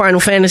a new Final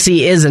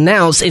Fantasy is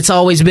announced, it's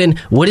always been,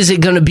 what is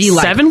it going to be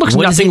like? 7 looks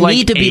nothing like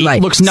 8,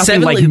 looks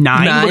nothing like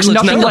 9, looks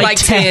nothing like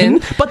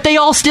 10, but they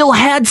all still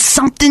had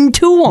something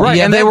to them. Right,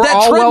 and they were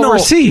all well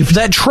received.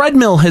 That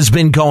treadmill has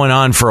been going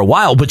on for a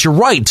while, but you're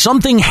right.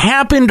 Something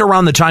happened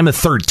around the time of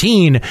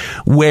 13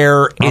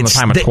 where around the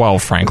time of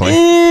 12, frankly.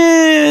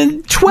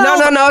 12.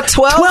 No,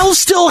 12. 12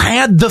 still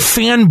had the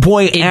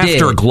fanboy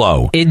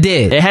afterglow. It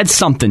did. It had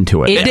something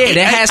to it. It did.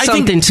 It has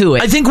something to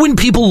it. I think when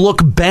people look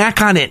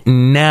back on it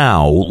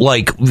now,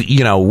 like,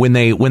 you know, when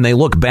they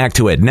look back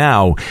to it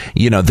now,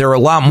 you know, they're a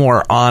lot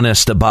more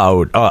honest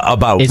about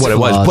what it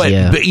was.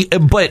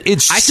 But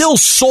it's still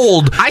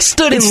sold. I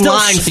stood in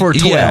line for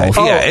 12.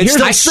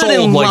 I stood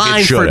in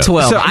line for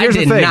 12. So I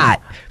did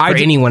not for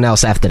anyone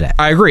else after that.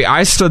 I agree.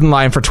 I stood in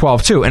line for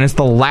 12 too, and it's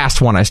the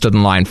last one I stood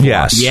in line for.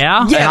 Yes.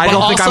 Yeah? And I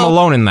don't think I'm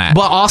alone in that.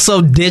 But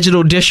also,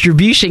 digital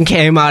distribution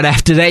came out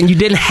after that, and you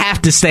didn't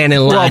have to stand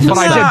in line. Well, but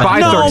I did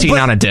buy 13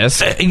 on a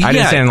disc. I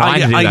didn't stand in line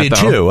to do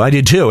that, I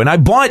did too. And I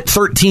bought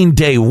 13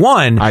 day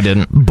one. I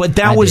didn't. But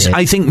that was,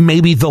 I think,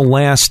 maybe the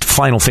last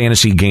Final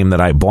Fantasy game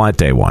that I bought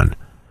day one.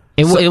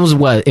 It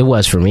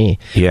was for me.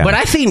 Yeah. But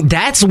I think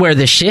that's where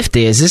the shift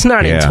is. It's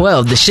not in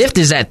 12. The shift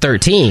is at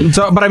 13.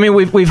 So, but I mean,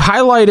 we've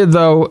highlighted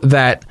though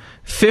that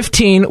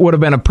 15 would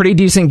have been a pretty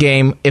decent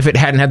game if it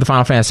hadn't had the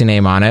Final Fantasy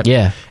name on it.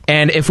 Yeah.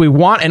 And if we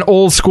want an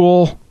old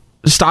school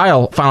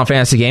style Final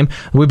Fantasy game,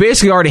 we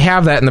basically already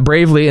have that in the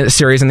Bravely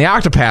series and the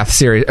Octopath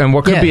series, and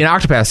what could be an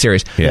Octopath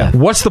series. Yeah.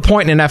 What's the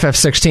point in an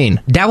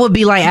FF16? That would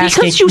be like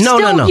asking. Because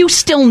you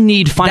still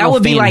need Final Fantasy. That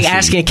would be like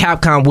asking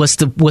Capcom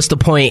what's the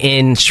point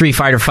in Street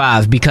Fighter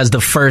V, because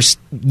the first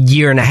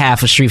year and a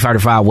half of Street Fighter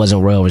V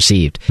wasn't well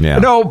received. Yeah.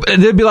 No,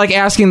 it'd be like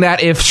asking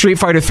that if Street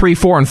Fighter 3,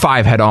 4, and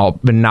 5 had all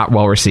been not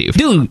well received.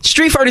 Dude,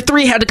 Street Fighter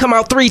 3 had to come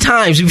out 3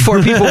 times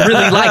before people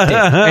really liked it.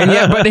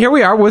 And but here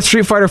we are with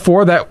Street Fighter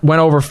 4 that went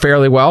over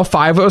fairly well.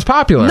 5 was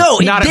popular. No,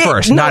 not at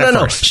first. Not at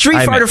first.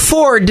 Street Fighter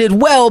 4 did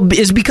well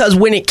is because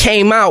when it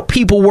came out,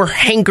 people were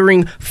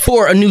hankering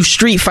for a new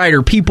Street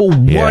Fighter. People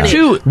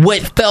wanted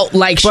what felt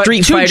like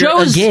Street Fighter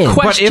again.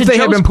 But if they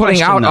had been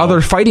putting out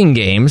other fighting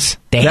games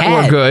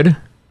that were good,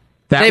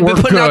 they've been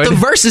putting out the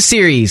Versus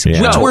series,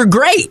 which were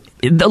great.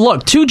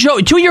 Look, to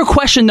your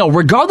question though,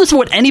 regardless of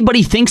what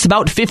anybody thinks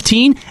about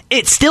 15,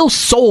 it still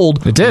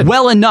sold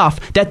well enough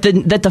that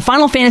the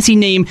Final Fantasy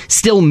name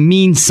still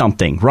means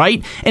something,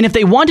 right? And if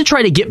they want to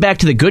try to get back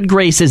to the good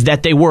graces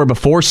that they were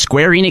before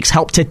Square Enix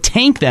helped to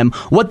tank them,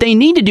 what they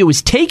need to do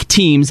is take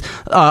teams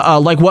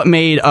like what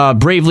made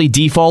Bravely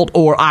Default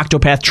or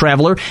Octopath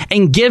Traveler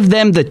and give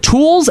them the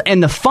tools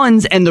and the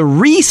funds and the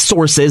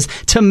resources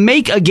to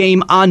make a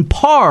game on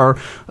par,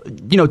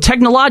 you know,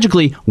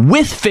 technologically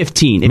with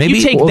 15. If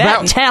you take that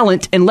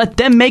talent and let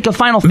them make a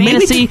Final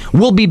Fantasy,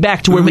 we'll be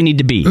back to where we need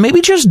to be. Maybe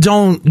just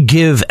don't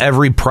give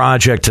every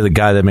project to the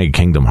guy that made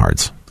Kingdom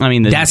Hearts. I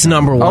mean, that's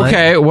number one.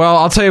 Okay, well,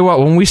 I'll tell you what.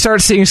 When we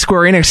start seeing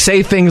Square Enix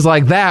say things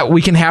like that,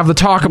 we can have the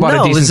talk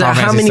about a decent Final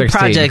Fantasy how many 16.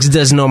 projects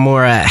does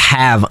Nomura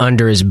have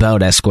under his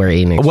belt at Square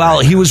Enix?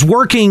 Well, he was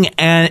working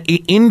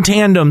in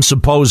tandem,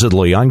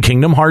 supposedly, on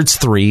Kingdom Hearts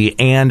 3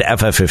 and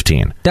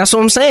FF15. That's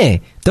what I'm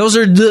saying. Those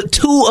are the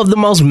two of the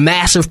most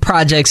massive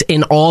projects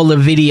in all of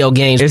video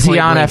games. Is he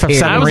on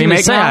FF7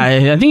 remake now? I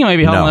think he might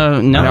be.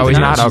 No, he's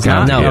not.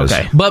 Okay. No,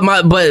 okay.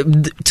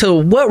 But to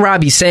what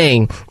Robbie's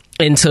saying,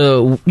 and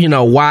to, you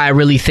know, why I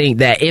really think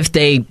that if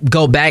they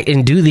go back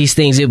and do these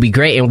things, it'll be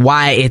great, and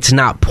why it's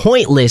not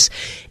pointless,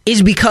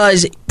 is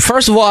because,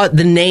 first of all,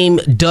 the name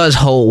does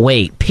hold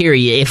weight,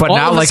 period. But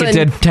not like it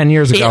did 10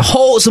 years ago. It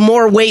holds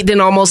more weight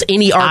than almost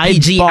any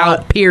RPG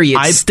out, period,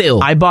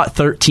 still. I bought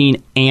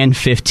 13 and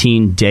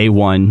 15 day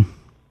one.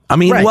 I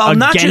mean, well,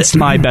 not against just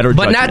my better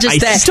judgment. But not just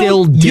that.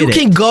 Still you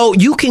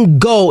can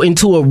go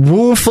into a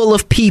room full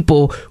of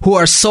people who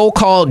are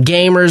so-called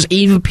gamers,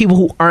 even people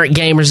who aren't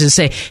gamers, and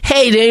say,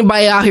 "Hey, did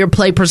anybody out here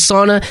play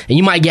Persona?" And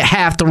you might get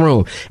half the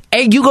room.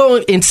 And you go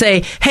and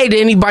say, "Hey,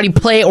 did anybody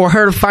play or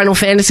heard of Final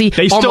Fantasy?"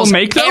 They still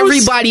make those?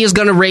 Everybody is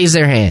going to raise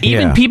their hand.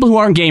 Even people who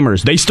aren't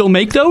gamers, they still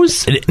make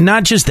those?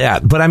 Not just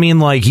that, but I mean,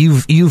 like,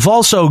 you've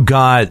also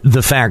got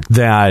the fact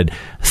that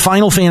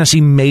Final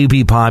Fantasy may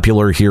be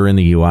popular here in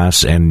the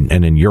U.S. and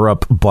in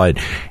Europe, but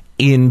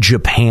in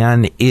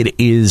Japan, it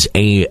is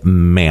a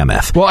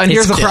mammoth. Well, and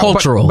It's here's the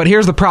cultural. But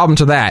here's the problem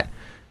to that.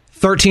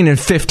 13 and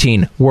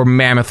 15 were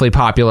mammothly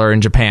popular in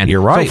Japan.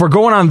 You're right. So if we're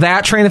going on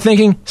that train of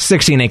thinking,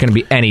 16 ain't going to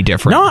be any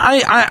different. No,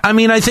 I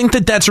mean, I think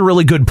that that's a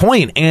really good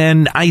point.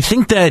 And I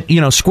think that,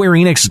 you know, Square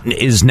Enix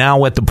is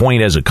now at the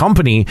point as a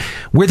company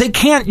where they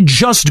can't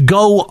just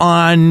go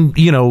on,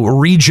 you know,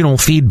 regional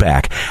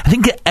feedback. I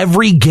think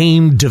every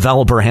game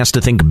developer has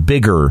to think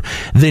bigger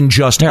than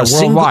just a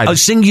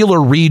singular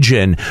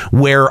region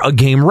where a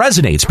game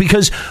resonates.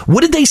 Because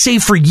what did they say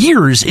for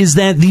years is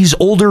that these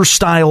older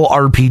style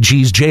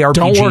RPGs, JRPGs,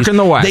 don't work in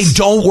the West. They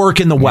don't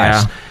work in the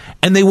West. Yeah.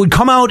 And they would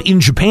come out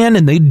in Japan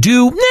and they'd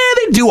do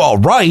all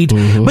right,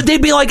 but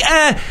they'd be like,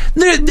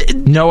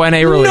 no NA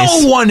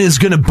release. No one is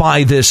going to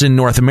buy this in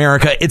North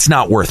America. It's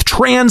not worth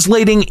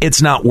translating.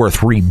 It's not worth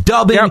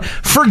redubbing. Yep.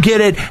 Forget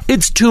it.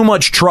 It's too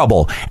much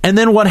trouble. And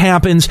then what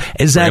happens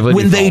is that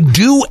when they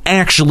do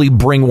actually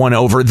bring one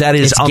over, that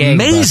is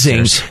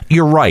amazing.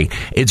 You're right.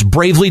 It's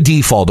Bravely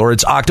Default or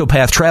it's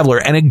Octopath Traveler,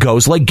 and it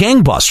goes like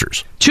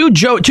gangbusters. To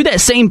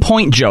that same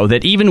point, Joe,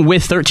 that even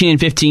with 13 and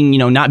 15, you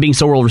know, not being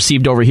so well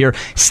received over here,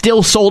 still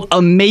still sold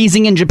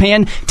amazing in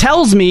Japan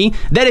tells me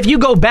that if you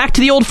go back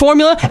to the old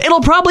formula,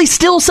 it'll probably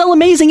still sell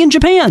amazing in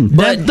Japan.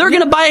 But they're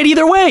going to buy it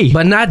either way.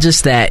 But not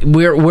just that.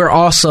 We're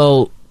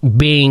also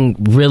being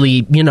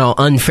really,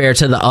 unfair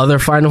to the other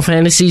Final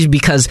Fantasies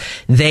because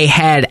they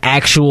had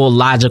actual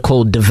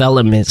logical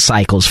development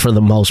cycles for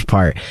the most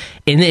part.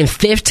 And then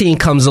 15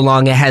 comes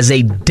along and has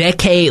a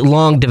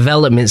decade-long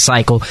development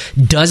cycle,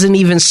 doesn't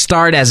even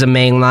start as a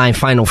mainline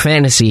Final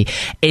Fantasy,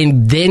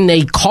 and then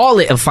they call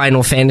it a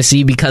Final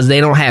Fantasy because they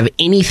don't have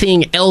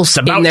anything else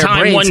in their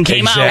brains. One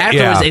came out.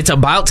 Afterwards, it's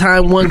about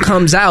time one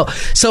comes out.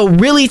 So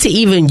really to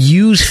even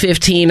use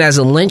 15 as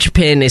a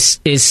linchpin is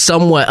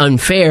somewhat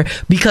unfair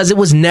because it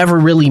was never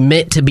really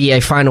meant to be a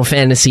Final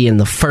Fantasy in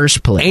the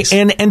first place.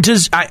 And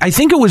I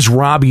think it was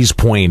Robbie's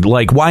point,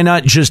 like, why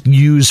not just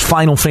use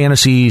Final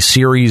Fantasy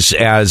series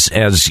as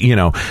you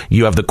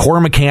have the core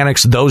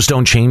mechanics, those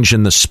don't change,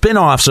 and the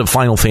spin-offs of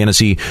Final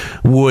Fantasy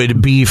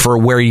would be for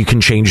where you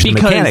can change the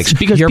mechanics.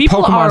 Because your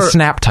Pokemon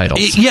Snap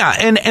titles. Yeah,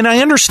 and I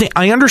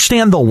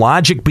understand the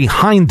logic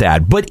behind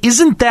that, but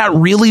isn't that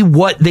really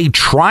what they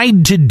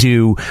tried to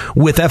do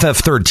with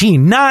FF13?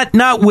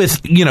 Not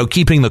with,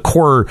 keeping the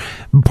core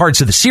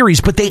parts of the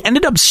series, but they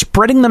ended up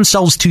spreading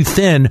themselves too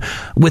thin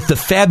with the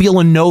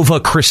Fabula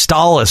Nova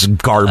Crystallis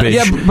garbage.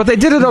 Yeah, but they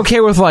did it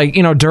okay with,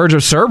 Dirge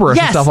of Cerberus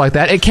and stuff like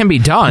that. It can be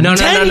done. No,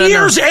 10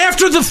 years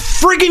after the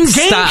friggin'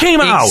 game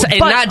came out. And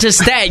not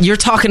just that, you're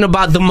talking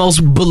about the most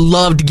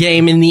beloved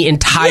game in the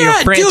entire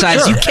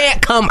franchise. Dude, you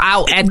can't come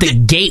out at the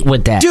gate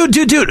with that. Dude,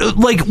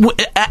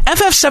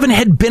 FF7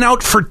 had been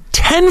out for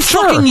 10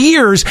 fucking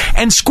years,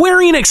 and Square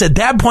Enix at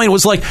that point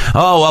was like,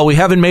 oh, well, we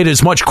haven't made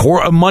as much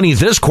money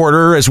this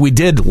quarter as we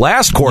did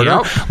last quarter.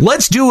 Yep.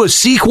 Let's do a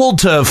sequel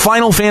to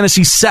Final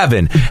Fantasy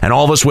VII. And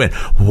all of us went,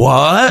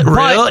 what?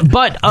 Really?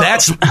 But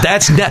that's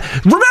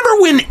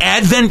remember when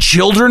Advent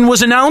Children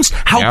was announced?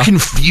 How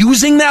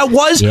confusing that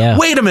was? Yeah.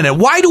 Wait a minute.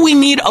 Why do we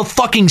need a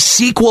fucking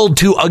sequel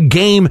to a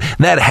game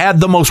that had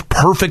the most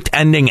perfect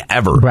ending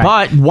ever?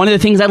 Right. But one of the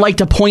things I'd like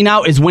to point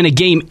out is when a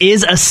game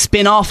is a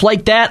spin-off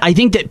like that, I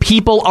think that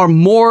people are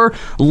more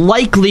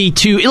likely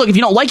to... Look, if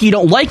you don't like it, you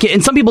don't like it.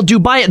 And some people do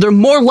buy it. They're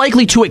more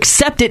likely to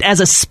accept it as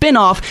a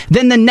spin-off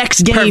than the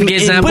next game. Perfect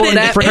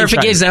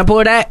example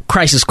of that,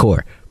 Crisis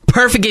Core.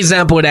 Perfect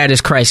example of that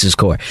is Crisis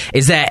Core.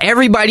 Is that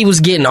everybody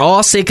was getting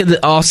all sick of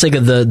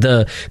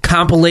the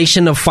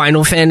compilation of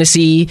Final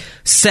Fantasy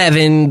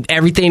VII,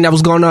 everything that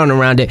was going on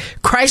around it.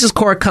 Crisis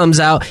Core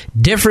comes out,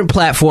 different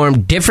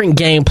platform, different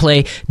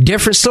gameplay,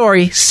 different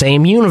story,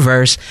 same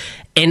universe,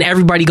 and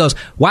everybody goes,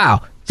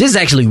 wow, this is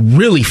actually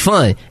really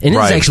fun, and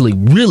this is actually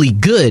really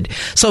good.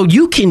 So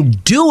you can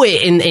do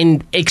it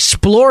and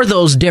explore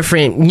those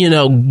different,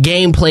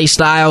 gameplay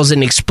styles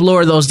and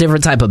explore those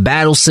different type of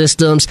battle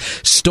systems,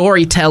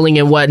 storytelling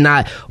and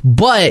whatnot.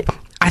 But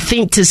I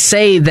think to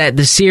say that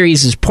the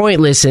series is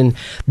pointless and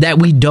that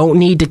we don't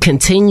need to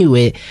continue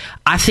it,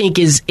 I think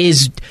is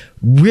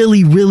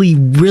really, really,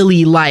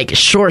 really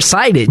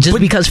short-sighted just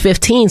because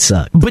 15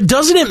 sucked. But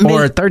doesn't it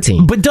or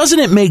 13? But doesn't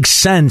it make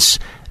sense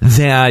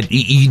that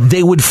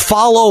they would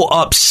follow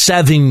up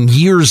 7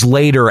 years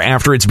later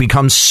after it's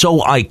become so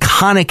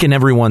iconic in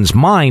everyone's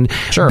mind?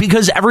 Sure.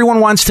 Because everyone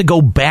wants to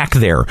go back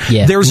there.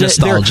 Yeah, there's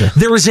nostalgia.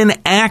 There's an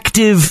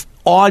active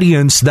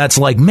audience that's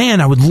like,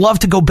 man, I would love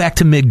to go back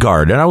to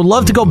Midgard, and I would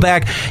love to go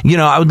back.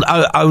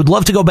 I would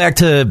love to go back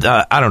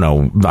to I don't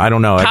know.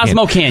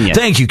 Cosmo Canyon.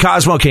 Thank you,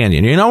 Cosmo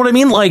Canyon. You know what I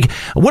mean? Like,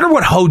 I wonder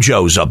what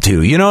Hojo's up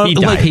to.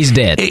 He's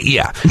dead.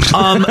 Yeah.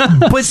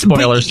 But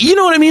Spoilers. You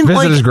know what I mean?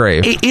 Visit his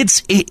grave.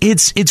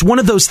 It's one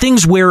of those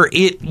things where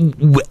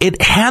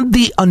it had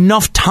the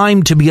enough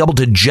time to be able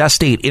to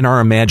gestate in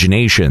our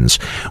imaginations,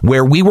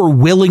 where we were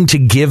willing to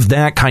give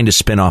that kind of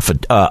spin-off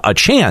a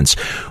chance.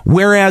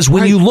 Whereas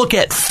when you look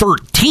at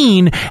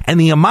 13 and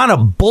the amount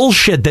of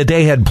bullshit that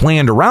they had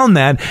planned around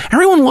that,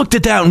 everyone looked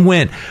at that and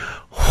went,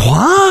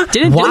 what?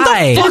 Why? What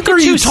the fuck are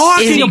you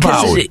talking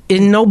about?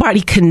 And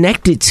nobody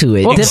connected to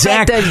it. Well,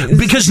 exactly.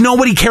 Because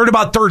nobody cared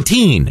about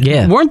 13.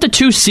 Yeah. Weren't the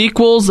two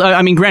sequels,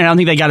 granted, I don't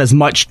think they got as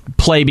much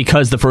play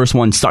because the first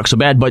one sucked so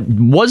bad, but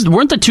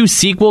weren't the two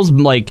sequels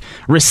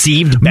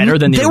received better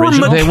than the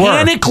original? They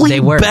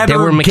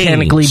were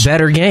mechanically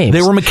better games.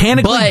 They were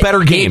mechanically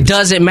better games. It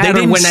doesn't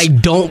matter when I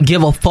don't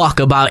give a fuck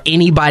about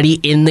anybody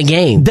in the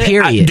game.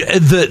 Period.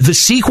 The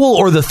sequel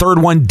or the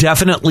third one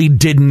definitely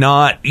did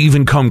not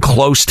even come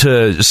close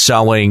to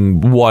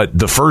selling what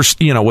the first,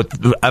 what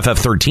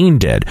FF13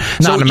 did.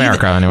 Not in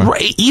America, anyway.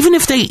 Right, even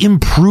if they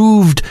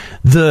improved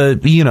the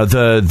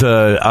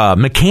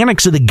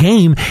mechanics of the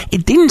game,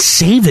 it didn't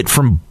save it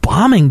from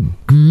bombing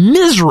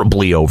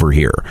miserably over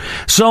here.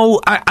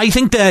 So I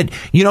think that,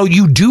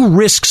 you do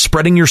risk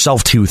spreading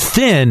yourself too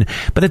thin,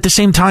 but at the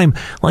same time,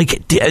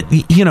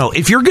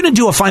 if you're going to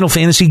do a Final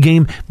Fantasy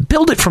game,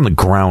 build it from the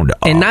ground up.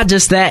 And not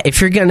just that,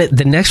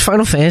 the next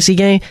Final Fantasy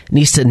game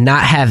needs to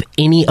not have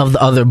any of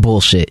the other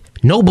bullshit.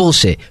 No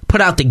bullshit. Put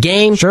out the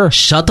game. Sure.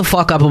 Shut the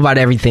fuck up about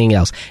everything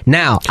else.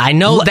 Now, I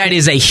know that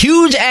is a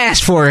huge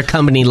ask for a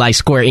company like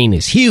Square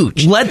Enix.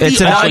 Huge. Let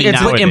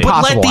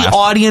the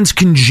audience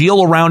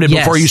congeal around it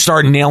before you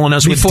start nailing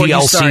us with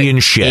DLC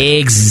and shit.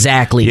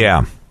 Exactly.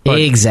 Yeah.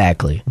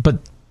 Exactly. But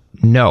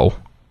no.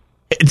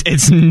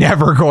 It's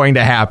never going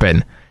to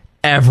happen.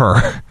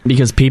 Ever.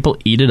 Because people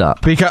eat it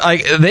up. Because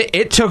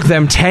it took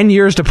them 10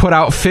 years to put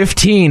out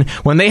 15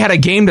 when they had a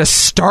game to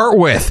start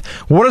with.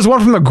 What does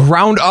one from the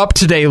ground up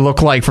today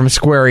look like from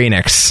Square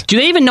Enix? Do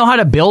they even know how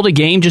to build a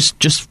game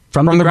just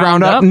from the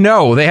ground up?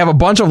 No, they have a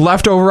bunch of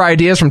leftover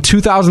ideas from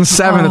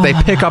 2007 that they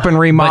pick up and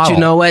remodel. But you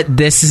know what?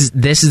 This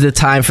is the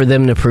time for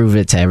them to prove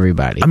it to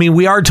everybody. I mean,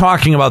 we are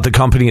talking about the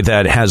company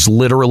that has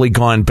literally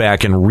gone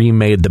back and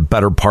remade the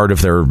better part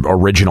of their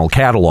original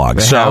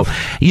catalog.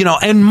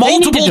 And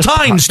multiple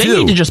times too. They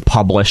need to just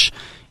publish.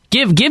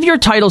 Give your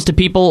titles to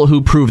people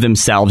who prove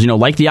themselves,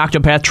 like the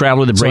Octopath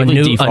Traveler, the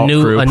Bravely Default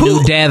crew. A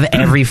new dev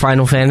every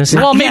Final Fantasy?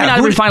 Well, maybe not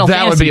every Final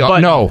Fantasy,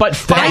 but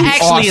that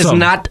actually is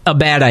not a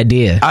bad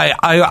idea.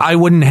 I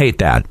wouldn't hate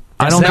that.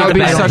 That would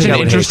be such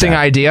an interesting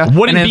idea.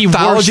 Wouldn't be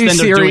worse than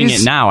they're doing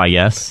it now, I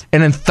guess.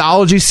 An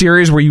anthology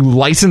series where you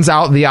license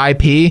out the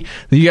IP.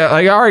 You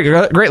got all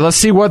right, great. Let's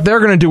see what they're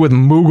going to do with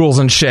Moogles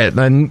and shit.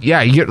 And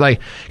you get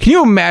can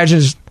you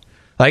imagine?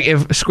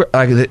 If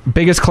the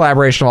biggest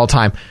collaboration of all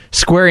time,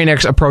 Square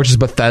Enix approaches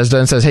Bethesda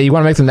and says, "Hey, you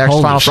want to make the next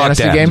Final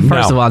Fantasy game?"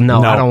 First of all,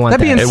 no, I don't want that.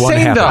 That'd be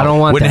insane, though. I don't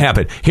want Wouldn't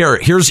happen.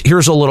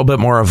 Here's a little bit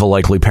more of a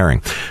likely pairing.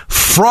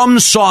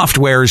 From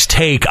Software's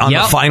take on the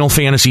Final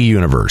Fantasy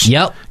universe.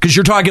 Yep. Because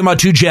you're talking about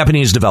two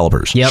Japanese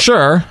developers. Yep.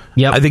 Sure.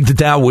 Yep. I think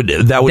that would be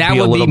a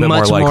little bit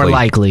much more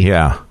likely.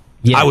 Yeah.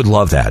 I would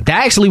love that.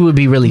 That actually would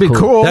be really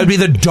cool. That would be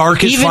the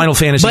darkest Final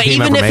Fantasy game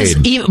ever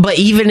made. But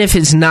even if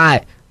it's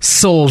not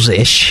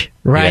Souls-ish,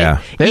 right?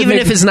 Yeah. Even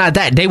if it's not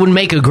that, they would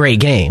make a great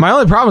game. My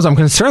only problem is I'm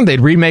concerned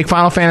they'd remake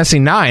Final Fantasy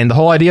IX. The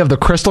whole idea of the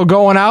crystal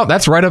going out,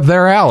 that's right up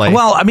their alley.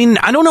 Well, I mean,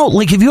 I don't know.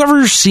 Have you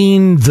ever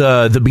seen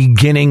the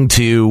beginning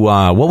to,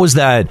 what was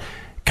that?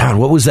 God,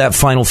 what was that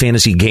Final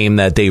Fantasy game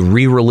that they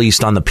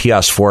re-released on the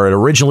PS4? It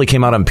originally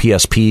came out on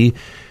PSP.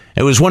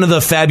 It was one of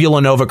the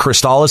Fabula Nova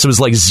Crystallis. It was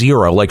like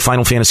Zero, like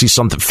Final Fantasy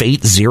something,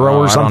 Fate Zero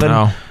or something. I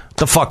don't know. What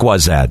the fuck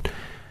was that?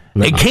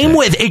 It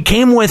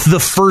came with the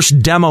first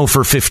demo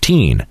for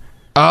 15.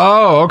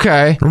 Oh,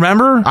 okay.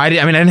 Remember? I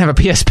didn't have a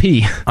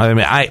PSP.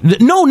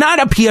 No, not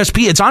a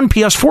PSP. It's on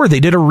PS4.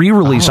 They did a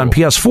re-release on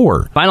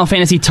PS4. Final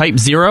Fantasy Type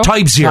 0?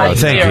 Type 0.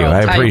 Thank you.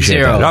 I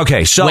appreciate that.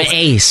 Okay, so with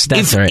Ace,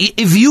 that's right.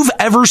 If you've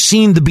ever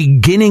seen the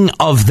beginning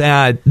of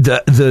that,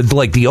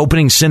 the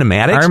opening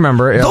cinematics, I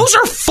remember it. Yeah. Those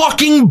are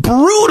fucking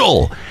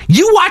brutal.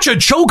 You watch a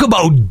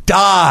chocobo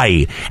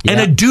die and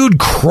a dude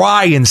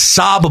cry and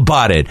sob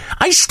about it.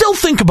 I still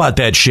think about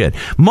that shit.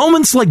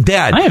 Moments like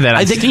that. I have that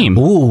on Steam.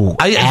 Ooh,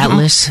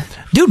 Atlas.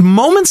 Dude,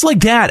 moments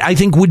like that, I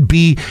think, would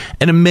be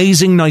an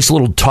amazing, nice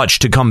little touch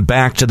to come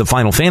back to the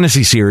Final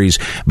Fantasy series,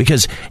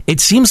 because it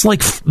seems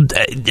like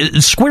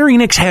Square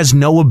Enix has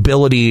no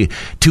ability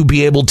to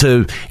be able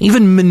to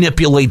even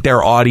manipulate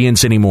their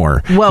audience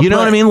anymore. Well, you know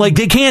what I mean?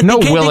 They can't. No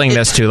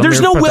willingness to.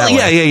 There's no will.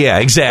 Yeah,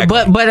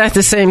 exactly. But at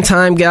the same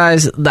time,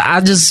 guys,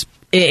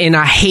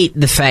 I hate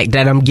the fact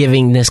that I'm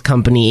giving this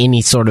company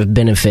any sort of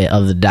benefit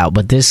of the doubt,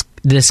 but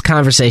this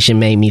conversation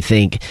made me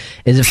think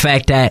is the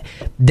fact that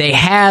they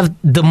have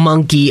the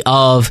monkey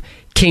of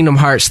Kingdom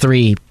Hearts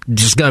 3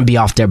 just going to be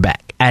off their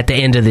back at the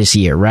end of this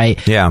year,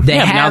 right? Yeah.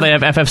 Now they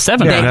have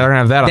FF7. Yeah, they're going to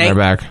have that on their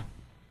back.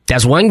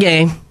 That's one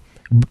game.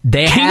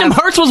 Kingdom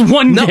Hearts was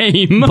one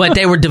game. But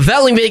they were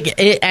developing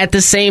it at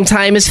the same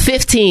time as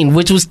 15,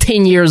 which was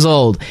 10 years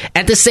old.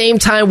 At the same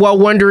time, while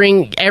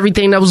wondering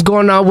everything that was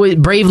going on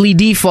with Bravely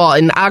Default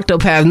and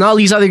Octopath and all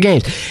these other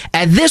games.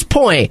 At this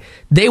point,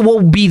 they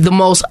will be the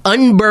most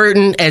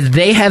unburdened as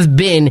they have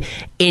been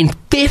in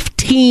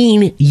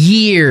 15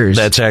 years.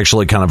 That's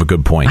actually kind of a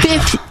good point.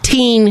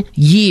 15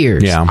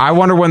 years. Yeah. I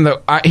wonder when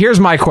here's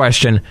my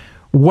question.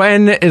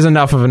 When is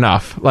enough of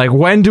enough?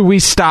 When do we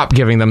stop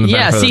giving them the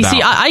benefit of the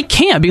doubt? I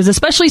can't, because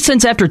especially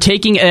since after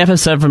taking an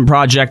FF7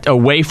 project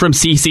away from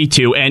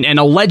CC2 and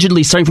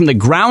allegedly starting from the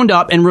ground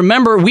up, and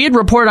remember, we had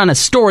reported on a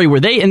story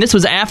where and this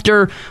was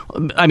after,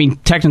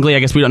 technically, I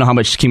guess we don't know how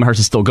much Kingdom Hearts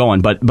is still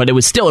going, but it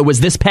was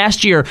this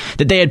past year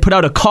that they had put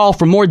out a call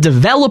for more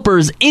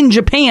developers in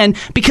Japan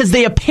because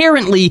they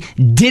apparently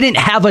didn't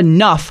have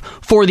enough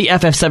for the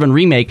FF7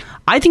 remake.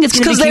 I think it's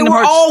going to be Kingdom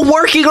Hearts. Because they were all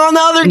working on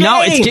the other games.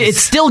 No, it's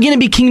still going to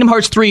be Kingdom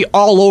Hearts 3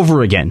 all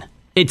over again.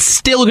 It's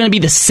still going to be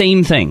the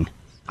same thing.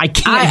 I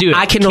can't do it.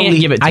 I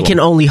can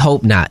only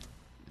hope not.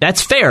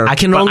 That's fair. I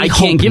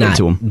can't give it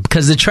to him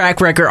because the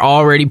track record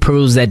already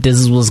proves that this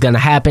is what's going to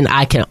happen.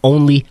 I can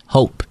only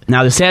hope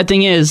Now, the sad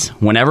thing is,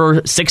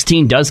 whenever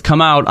 16 does come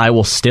out, I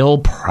will still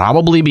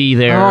probably be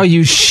there. Oh,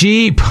 you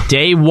sheep.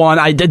 Day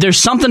one. There's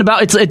something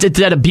about it's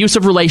that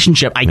abusive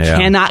relationship. I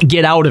cannot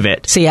get out of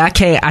it. See, I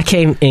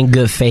came in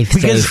good faith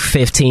saying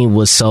 15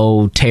 was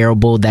so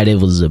terrible that it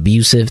was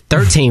abusive.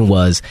 13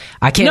 was.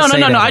 I can't say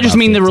that I just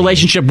mean 15. the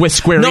relationship with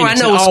Square Enix. No, I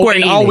know Square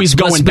Enix. Always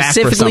going back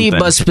for something.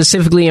 But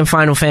specifically in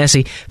Final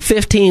Fantasy,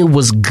 15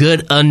 was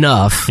good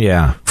enough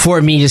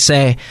for me to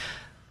say,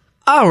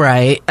 all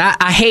right,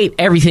 I hate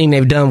everything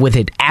they've done with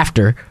it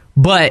after,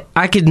 but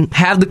I can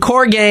have the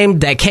core game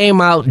that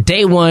came out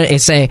day one and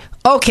say,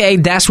 okay,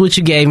 that's what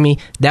you gave me.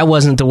 That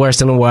wasn't the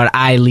worst in the world.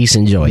 I at least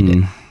enjoyed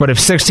it. But if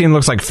 16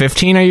 looks like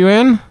 15, are you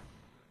in?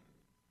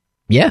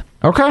 Yeah.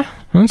 Okay,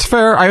 that's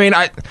fair. I mean,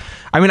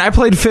 I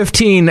played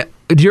 15.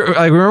 Do you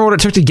remember what it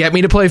took to get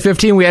me to play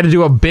 15? We had to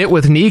do a bit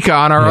with Nika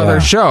on our other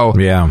show.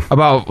 Yeah.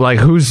 About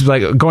who's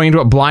going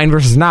into it blind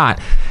versus not.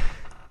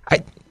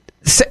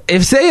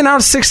 If they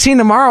announce 16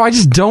 tomorrow, I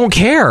just don't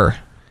care.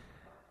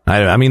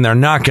 I mean, they're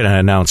not going to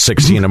announce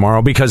 16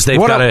 tomorrow because they've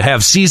got to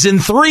have Season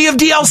 3 of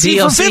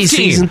DLC for 15.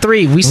 Season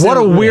 3. What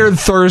a weird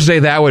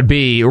Thursday that would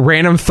be.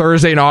 Random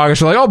Thursday in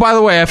August. We're like, oh, by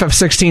the way,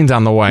 FF16's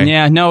on the way.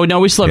 Yeah, no,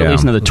 we still have at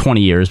least another 20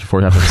 years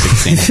before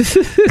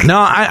FF16. No,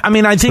 I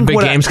mean, I think big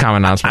Gamescom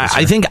announcement.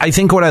 I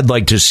think what I'd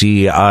like to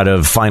see out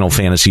of Final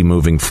Fantasy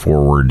moving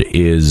forward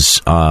is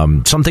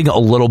something a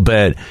little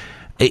bit.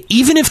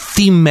 Even if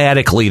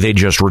thematically they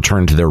just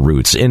return to their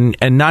roots and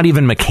not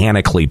even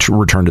mechanically to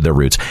return to their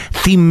roots,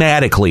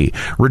 thematically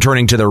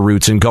returning to their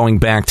roots and going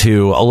back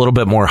to a little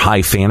bit more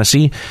high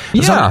fantasy.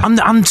 Yeah.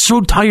 I'm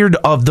so tired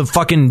of the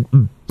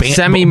fucking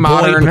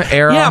semi-modern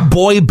era. Yeah,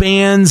 boy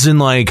bands and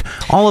like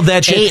all of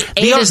that shit.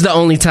 8 is the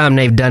only time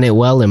they've done it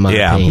well, in my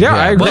opinion. Yeah,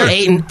 I agree. Well,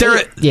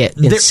 8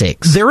 and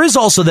 6. There is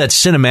also that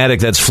cinematic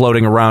that's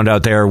floating around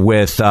out there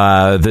with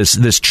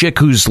this chick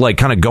who's like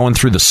kind of going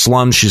through the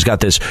slums. She's got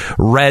this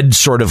red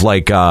sort of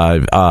like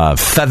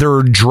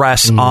feather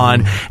dress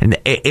on, and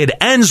it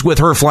ends with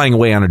her flying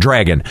away on a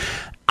dragon.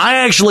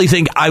 I actually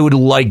think I would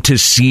like to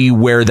see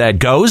where that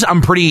goes.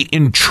 I'm pretty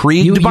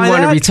intrigued by that. You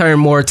want to return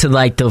more to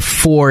like the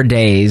 4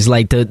 days,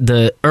 like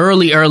the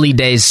early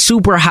days,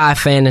 super high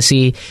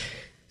fantasy.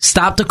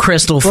 Stop the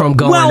crystal from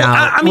going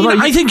out. I mean,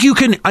 I think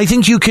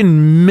you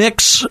can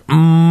mix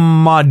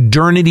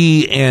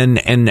modernity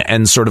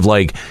and sort of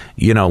like,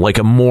 like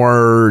a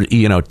more,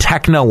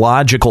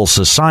 technological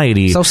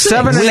society. So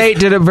 7 and 8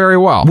 did it very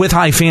well. With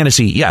high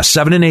fantasy. Yeah,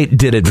 7 and 8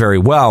 did it very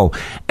well.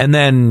 And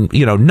then,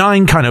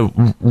 9 kind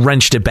of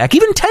wrenched it back.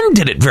 Even 10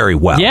 did it very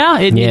well. Yeah,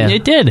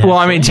 it did. Well,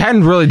 I mean,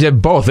 10 really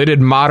did both. They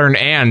did modern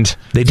and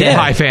they did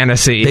high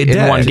fantasy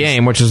in one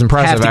game, which is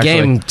impressive. Half the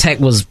game tech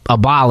was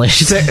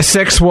abolished.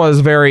 6 was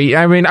very.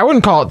 I mean, I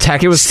wouldn't call it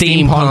tech. It was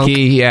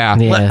steampunky. Yeah.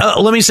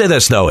 Let me say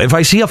this though: if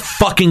I see a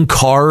fucking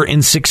car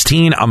in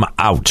 16, I'm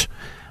out.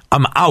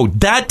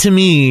 That to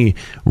me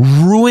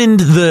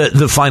ruined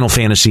the Final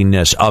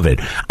Fantasy-ness of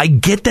it. I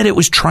get that it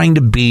was trying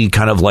to be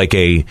kind of like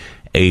a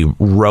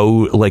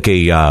road, like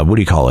a what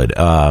do you call it?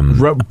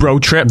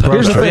 Road trip.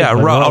 Road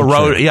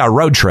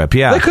trip.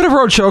 Yeah, they could have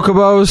rode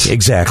chocobos.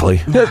 Exactly.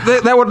 They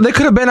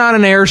could have been on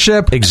an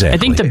airship. Exactly. I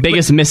think the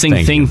biggest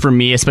missing thing for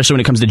me, especially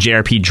when it comes to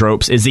JRP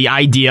tropes, is the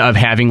idea of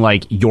having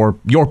like your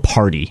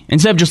party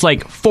instead of just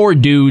like 4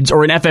 dudes,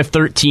 or in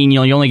FF13.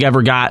 You only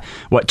ever got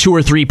 2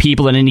 or 3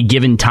 people at any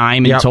given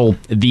time until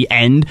the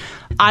end.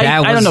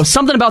 I don't know.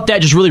 Something about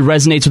that just really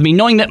resonates with me,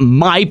 knowing that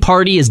my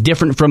party is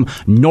different from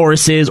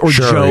Norris's or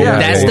Joe. Yeah.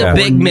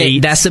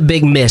 That's a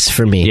big miss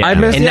for me. Yeah.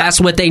 That's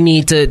what they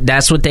need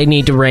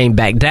to rein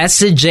back. That's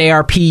the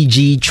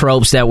JRPG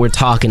tropes that we're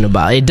talking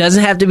about. It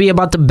doesn't have to be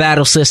about the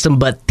battle system,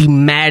 but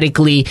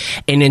thematically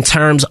and in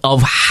terms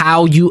of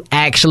how you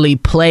actually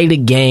play the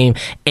game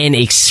and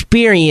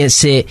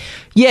experience it.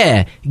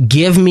 Yeah,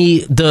 give me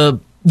the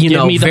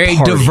very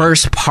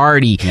diverse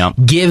party. Yep.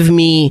 Give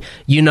me,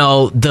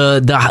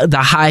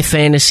 the high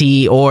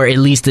fantasy, or at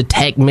least the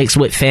tech mixed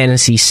with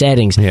fantasy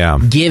settings. Yeah.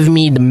 Give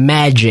me the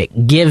magic.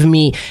 Give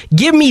me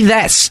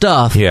that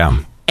stuff. Yeah.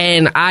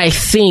 And I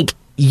think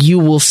you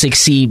will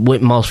succeed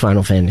with most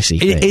Final Fantasy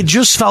things. It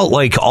just felt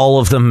like all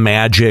of the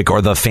magic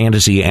or the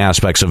fantasy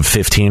aspects of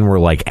 15 were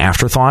like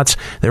afterthoughts.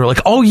 They were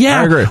like, oh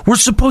yeah, we're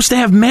supposed to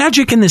have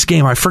magic in this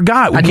game. I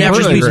forgot. I never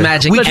use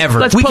magic ever.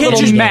 Let's put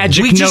little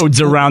magic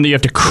nodes around that you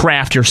have to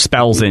craft your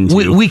spells into.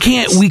 We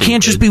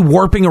can't just be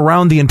warping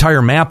around the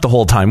entire map the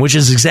whole time, which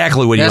is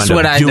exactly what you end up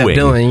doing. That's what I end up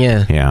doing,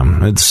 yeah.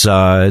 Yeah,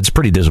 it's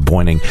pretty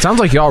disappointing.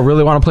 Sounds like y'all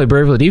really want to play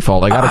Bravely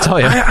Default, I gotta tell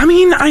you.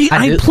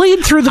 I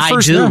played through the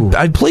first one.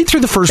 I played through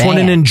the first one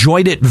and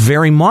enjoyed it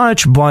very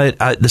much, but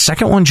the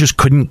second one just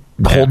couldn't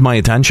hold my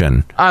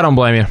attention. I don't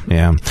blame you.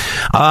 Yeah.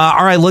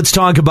 All right, let's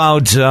talk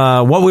about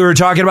what we were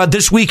talking about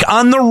this week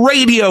on the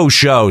radio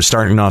show.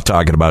 Starting off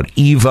talking about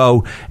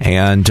Evo,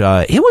 and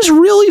it was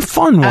really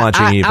fun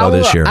watching Evo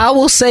this year. I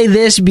will say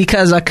this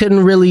because I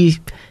couldn't really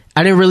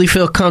I didn't really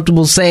feel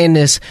comfortable saying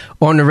this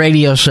on the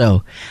radio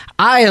show.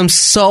 I am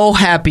so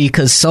happy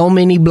because so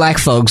many black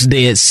folks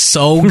did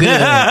so good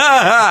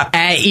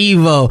at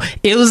Evo.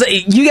 It was,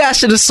 you guys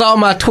should have saw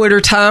my Twitter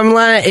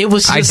timeline. It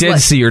was just I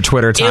did see your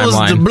Twitter timeline. It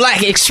was the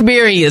black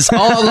experience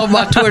all of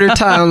my Twitter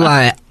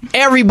timeline.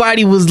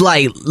 Everybody was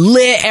like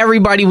lit.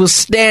 Everybody was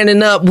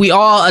standing up. We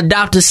all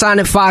adopted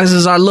Sonic Fox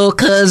as our little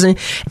cousin,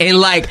 and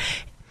like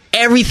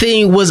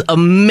everything was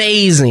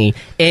amazing.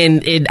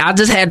 And I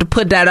just had to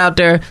put that out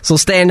there. So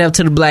stand up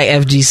to the black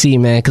FGC,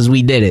 man, because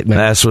we did it, man.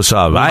 That's what's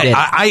up.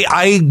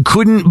 I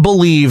couldn't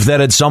believe that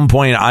at some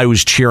point I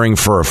was cheering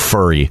for a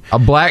furry. A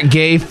black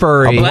gay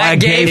furry. A black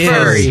gay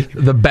furry.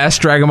 The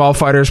best Dragon Ball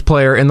FighterZ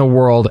player in the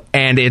world,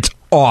 and it's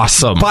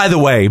awesome. By the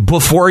way,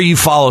 before you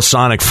follow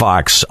Sonic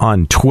Fox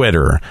on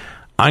Twitter,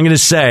 I'm going to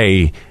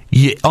say,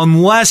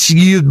 unless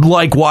you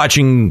like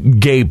watching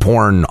gay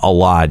porn a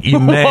lot, you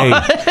may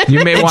want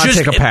to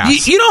take a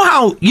pass. You know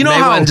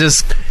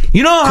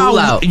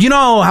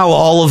how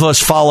all of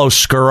us follow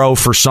Sqaure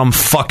for some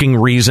fucking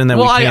reason that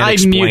we can't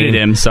explain. I muted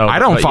him, so I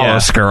don't follow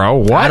Sqaure.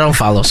 What? I don't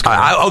follow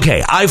Sqaure.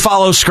 Okay, I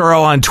follow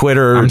Sqaure on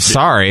Twitter. I'm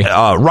sorry.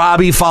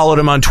 Robbie followed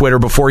him on Twitter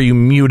before you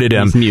muted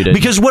him. He's muted.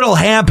 Because what'll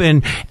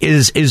happen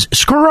is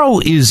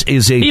Sqaure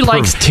is a he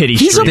likes titty.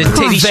 He's a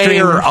streamers.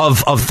 purveyor of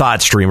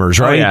thought streamers,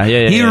 right? Oh,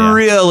 yeah. He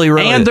really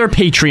and their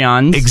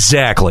Patreons.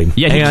 Exactly.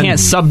 Yeah, he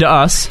can't sub to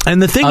us.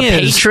 And the thing A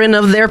patron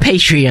of their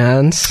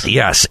Patreons.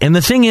 yes, and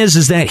the thing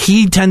is that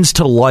he tends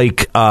to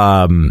like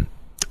gratuitous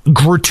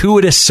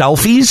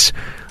selfies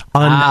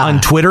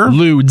on Twitter.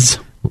 Lewds.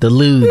 The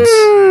lewds.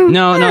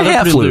 No, They're they're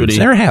half pretty lewds. lewdy.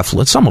 They're half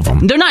lewds. Some of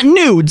them. They're not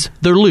nudes.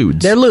 They're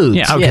lewds. They're lewds.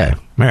 Yeah. Okay. Yeah.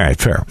 All right.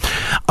 Fair.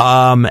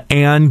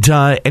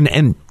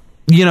 And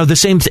you know the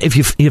same.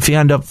 If you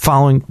end up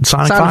following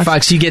Sonic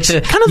Fox, you get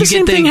to kind of the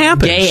same thing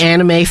happens. Gay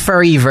anime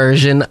furry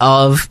version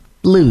of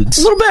lewds.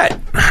 A little bit.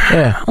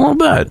 Yeah, a little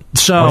bit.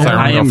 So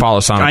I'm going to follow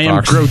Sonic I am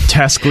Fox.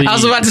 grotesquely. I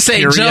was about to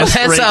say, Joe, curious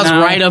that right sounds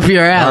now. right up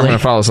your I'm alley. going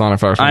to follow Sonic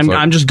Fox.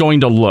 I'm just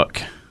going to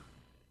look.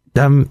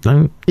 Yeah,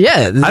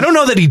 I don't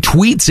know that he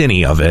tweets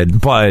any of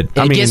it, but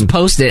It gets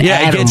posted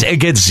Yeah, at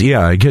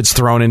it gets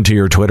thrown into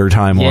your Twitter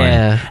timeline.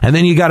 Yeah. And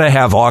then you got to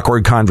have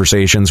awkward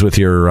conversations with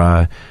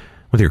your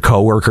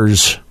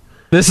coworkers.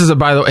 This is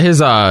by the way, his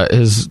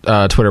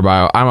Twitter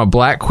bio. I'm a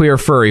black queer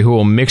furry who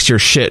will mix your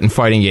shit in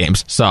fighting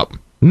games. Sup?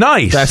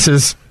 Nice. That's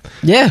his.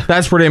 Yeah.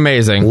 That's pretty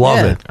amazing. Love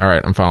Yeah. it. All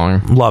right, I'm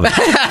following. Love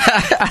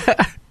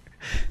it.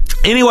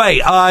 Anyway,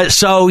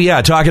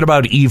 talking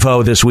about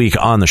Evo this week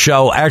on the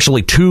show.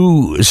 Actually,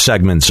 2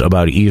 segments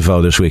about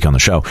Evo this week on the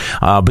show.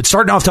 But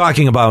starting off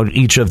talking about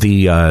each of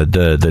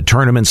the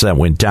tournaments that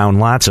went down.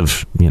 Lots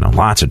of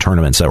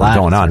tournaments that were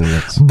going on.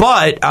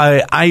 But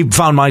I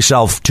found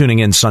myself tuning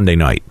in Sunday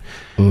night.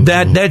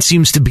 Mm-hmm. That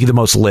seems to be the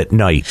most lit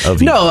night of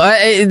Evo. No,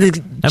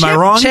 Am I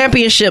wrong?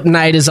 Championship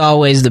night is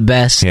always the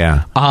best.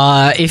 Yeah.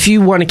 If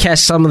you want to catch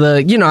some of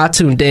the, I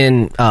tuned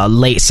in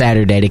late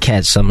Saturday to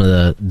catch some of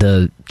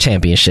the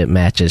championship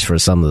matches for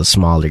some of the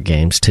smaller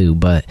games too.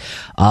 But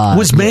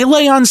was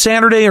Melee on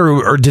Saturday,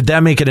 or did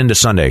that make it into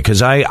Sunday?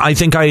 Because I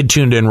think I had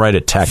tuned in right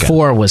at Tekken.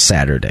 4 was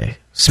Saturday.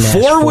 Smash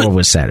 4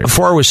 was Saturday.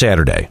 4 was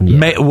Saturday.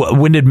 Yeah.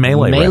 When did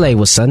Melee? Melee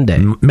was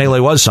Sunday. Melee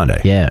was Sunday.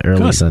 Yeah,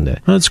 early Good. Sunday.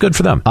 That's good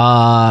for them.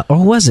 Or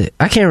was it?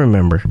 I can't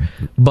remember.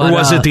 But or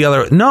was it the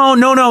other?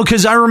 No.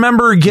 Because I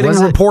remember getting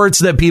reports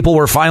that people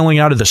were filing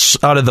out of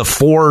the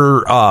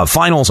 4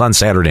 finals on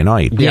Saturday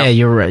night. Yeah,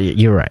 you're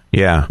right.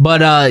 Yeah.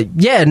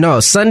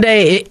 But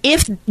Sunday.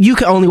 If you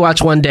can only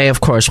watch one day,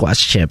 of course,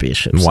 watch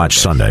championships. Watch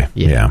Sunday.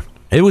 Yeah.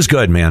 It was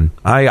good, man.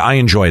 I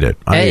enjoyed it.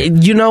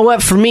 You know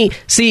what? For me,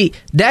 see,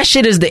 that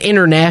shit is the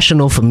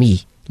international for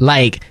me.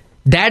 Like,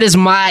 that is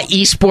my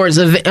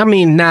esports event. I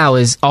mean, now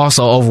is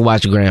also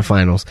Overwatch Grand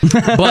Finals.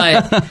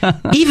 But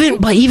even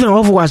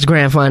Overwatch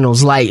Grand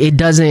Finals, like, it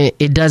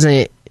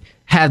doesn't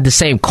have the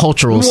same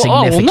cultural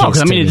significance. No,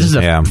 because I mean, this is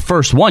the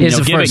first one. It's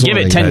the first give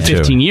one, it 10,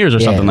 15 years or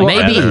something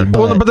like maybe, that.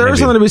 But there is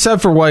something to be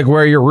said for like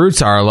where your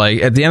roots are.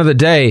 Like at the end of the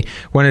day,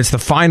 when it's the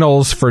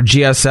finals for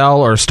GSL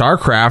or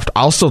StarCraft,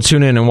 I'll still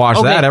tune in and watch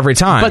that every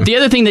time. But the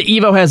other thing that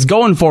Evo has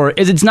going for it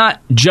is it's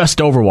not just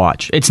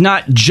Overwatch. It's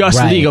not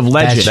just League of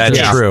Legends. That's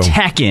true.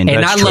 Tekken.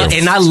 And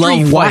I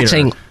love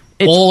watching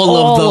all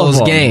of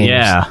those games.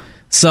 Yeah.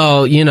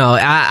 So,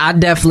 I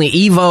definitely,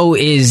 Evo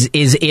is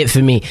it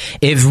for me.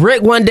 If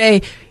Rick one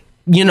day,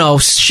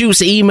 shoots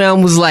an email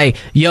and was like,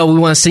 yo, we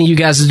want to send you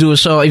guys to do a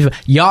show.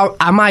 Y'all,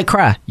 I might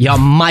cry. Y'all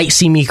might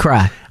see me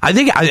cry. I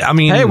think, I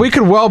mean... Hey, we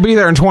could well be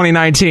there in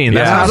 2019.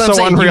 That's not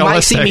so unrealistic. You might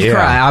see me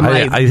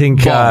cry.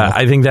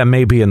 I think that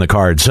may be in the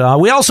cards.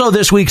 We also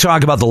this week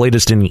talk about the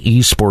latest in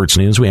esports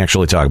news. We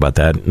actually talk about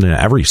that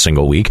every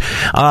single week.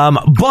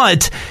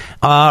 But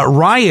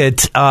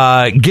Riot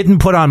getting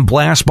put on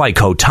blast by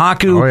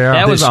Kotaku. Oh, yeah.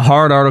 That was a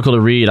hard article to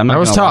read. I'm not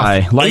was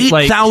gonna tough. lie.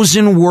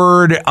 8,000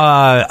 word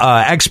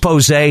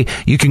expose.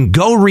 You can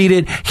go read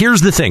it.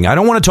 Here's the thing. I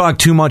don't want to talk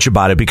too much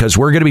about it because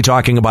we're going to be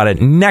talking about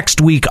it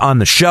next week on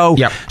the show.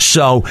 Yep.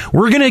 So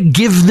we're going to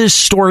give this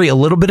story a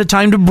little bit of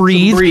time to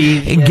breathe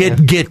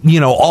and get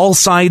all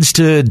sides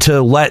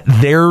to let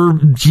their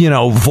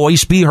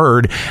voice be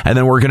heard, and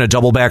then we're going to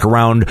double back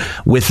around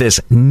with this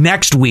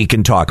next week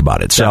and talk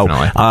about it. So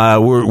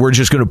we're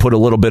just going to put a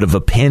little bit of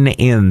a pin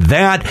in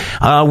that.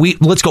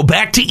 Let's go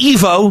back to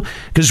Evo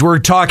because we're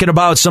talking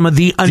about some of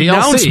the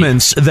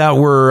announcements that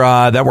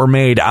were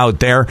made out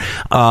there.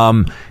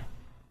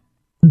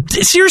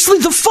 Seriously,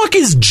 the fuck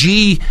is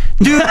G?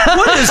 Dude,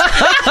 what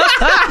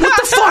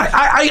the fuck?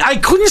 I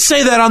couldn't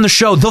say that on the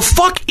show. The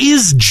fuck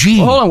is G?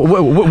 Hold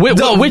on.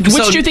 Which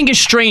do you think is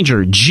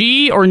stranger,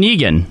 G or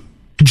Negan?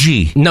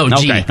 G. No,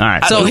 G. Okay, all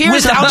right. So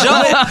here's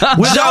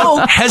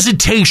without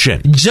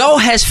hesitation. Joe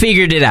has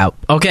figured it out,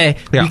 okay?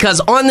 Yeah. Because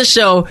on the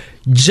show,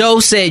 Joe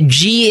said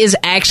G is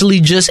actually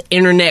just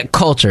internet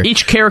culture.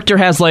 Each character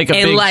has a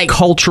big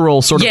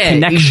cultural sort of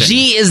connection.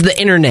 G is the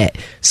internet.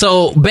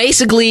 So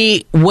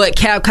basically, what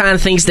Capcom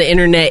thinks the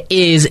internet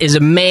is a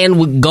man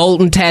with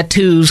golden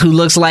tattoos who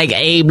looks like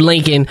Abe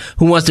Lincoln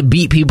who wants to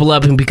beat people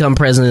up and become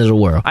president of the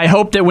world. I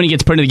hope that when he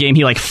gets put into the game,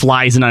 he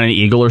flies in on an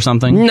eagle or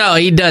something. No,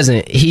 he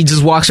doesn't. He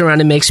just walks around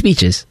and makes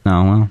speeches.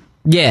 Oh, well.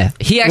 Yeah,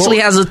 he actually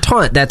has a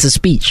taunt that's a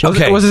speech.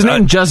 Okay, was his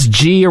name just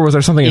G, or was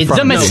there something in front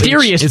It's of the it?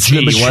 mysterious It's G,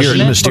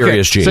 the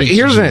mysterious G. So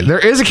here's the thing. There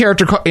is a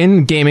character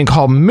in gaming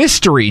called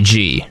Mystery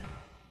G,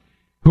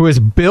 who is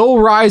Bill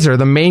Reiser,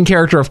 the main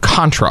character of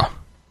Contra.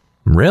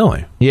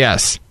 Really?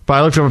 Yes. But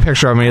I looked up a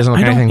picture of him. He doesn't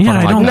look anything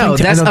I like don't No,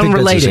 think- I that's don't think that's the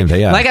unrelated. same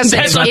thing, yeah. Like I said,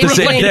 That's not the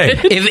same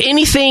thing. if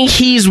anything,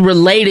 he's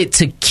related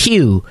to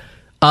Q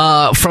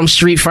from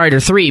Street Fighter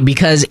 3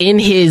 because in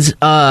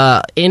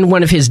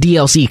one of his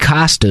DLC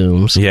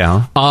costumes,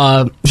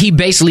 he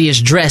basically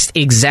is dressed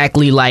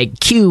exactly like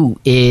Q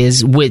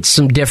is with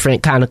some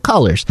different kind of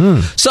colors.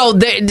 So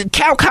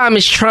Capcom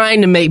is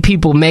trying to make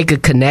people make a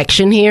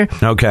connection here.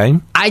 Okay.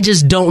 I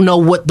just don't know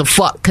what the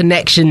fuck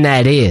connection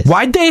that is.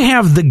 Why'd they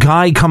have the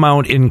guy come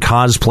out in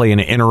cosplay and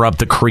interrupt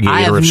the creator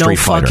I have of Street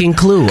no Fighter? fucking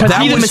clue. Because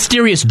he's the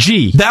mysterious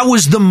G. That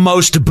was the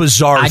most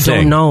bizarre thing. I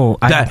don't know.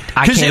 I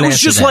Because can't it was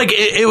answer just that. like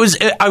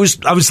I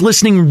was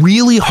listening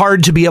really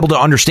hard to be able to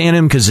understand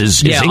him because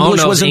his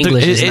English wasn't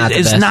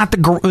not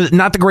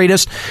the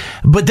greatest.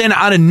 But then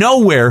out of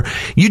nowhere,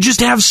 you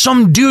just have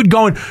some dude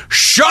going,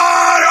 "Shut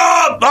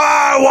up!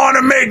 I want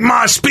to make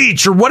my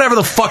speech," or whatever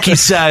the fuck he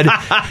said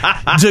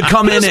to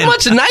come in. It's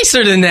much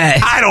nicer than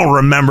that. I don't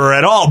remember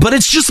at all, but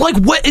it's just like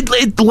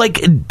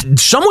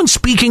someone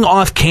speaking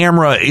off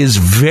camera is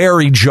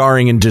very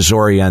jarring and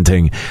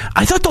disorienting.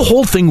 I thought the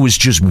whole thing was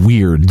just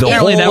weird.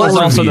 Apparently, that was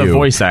also the overview.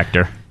 voice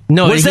actor.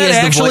 No, Was that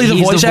actually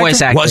the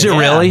voice actor? Was it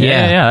really?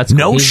 Yeah, that's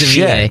no cool. He's a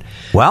shit. VA.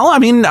 Well, I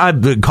mean,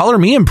 color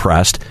me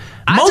impressed.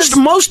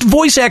 Most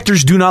voice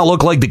actors do not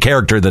look like the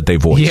character that they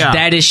voice. Yeah.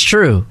 That is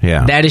true.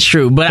 Yeah. That is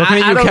true. But Look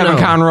at I you, don't Kevin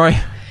know. Conroy.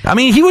 I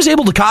mean, he was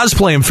able to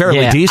cosplay him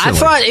fairly decently.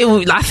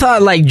 I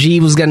thought like G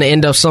was gonna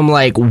end up some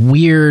like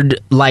weird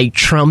like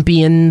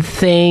Trumpian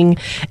thing,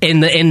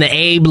 and the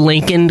Abe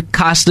Lincoln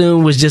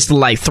costume was just to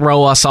like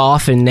throw us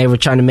off, and they were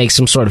trying to make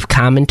some sort of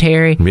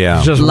commentary. Yeah.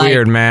 It's just Like,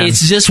 weird, man.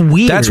 It's just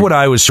weird. That's what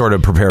I was sort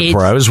of prepared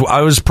for. I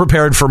was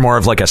prepared for more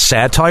of like a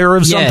satire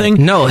of Yeah,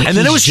 something. no, and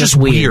then it was he's just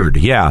just weird.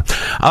 Yeah.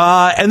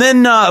 And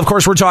then of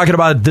course we're talking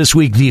about this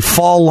week the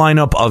fall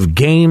lineup of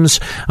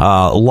games.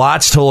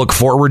 Lots to look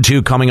forward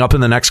to coming up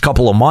in the next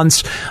couple of months.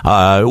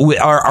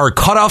 Our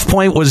cutoff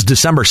point was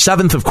December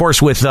 7th, of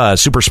course, with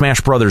Super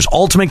Smash Brothers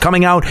Ultimate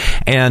coming out,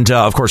 and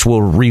of course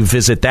we'll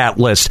revisit that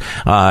list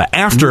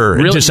after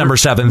December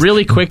 7th.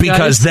 Really quick,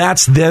 because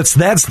that's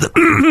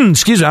the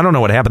excuse me, I don't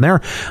know what happened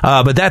there,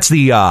 but that's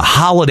the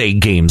holiday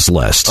games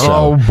list. So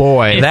Oh,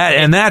 boy.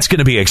 that's going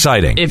to be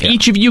exciting. If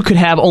each of you could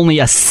have only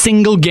a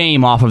single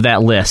game off of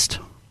that list,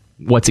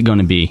 what's it going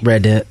to be?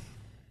 Red Dead.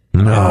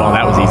 Well,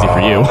 that was easy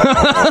for you.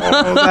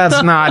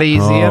 That's not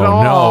easy at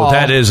all. No,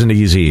 that isn't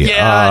easy.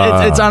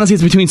 Yeah, it's honestly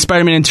it's between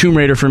Spider-Man and Tomb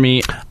Raider for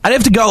me. I'd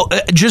have to go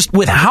just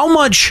with how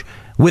much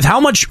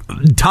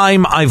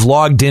time I've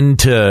logged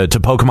into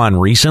Pokemon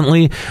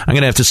recently. I'm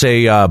gonna have to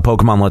say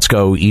Pokemon Let's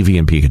Go, Eevee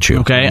and Pikachu.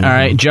 Okay, all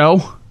right,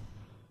 Joe.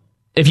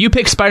 If you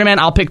pick Spider-Man,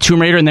 I'll pick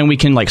Tomb Raider, and then we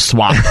can like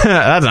swap.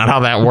 That's not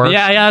how that works.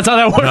 Yeah, that's how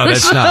that works. No,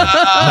 that's not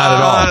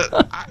at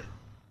all.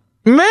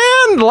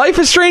 Man, Life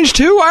is Strange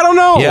 2? I don't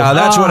know. Yeah,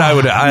 that's what I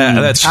would.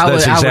 That's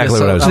exactly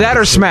what I was. That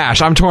or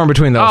Smash. I'm torn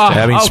between those two.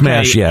 I mean, okay.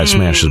 Smash. Yeah,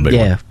 Smash is a big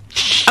one.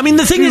 I mean,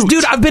 the thing is,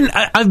 dude, I've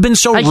been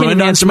so I can't ruined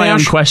even on answer my own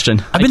Smash.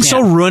 question. I've been so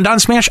ruined on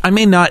Smash. I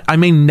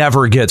may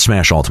never get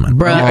Smash Ultimate.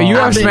 Bruh, You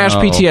have Smash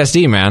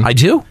PTSD, man. I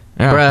do.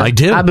 Yeah. Bruh, I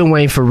do. I've been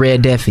waiting for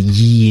Red Dead for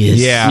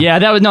years. Yeah. Yeah, I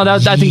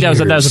think that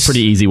was a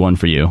pretty easy one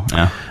for you.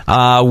 Yeah.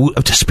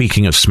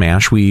 Speaking of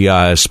Smash, we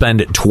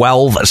spend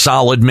 12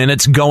 solid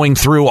minutes going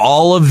through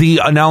all of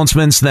the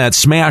announcements that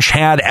Smash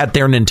had at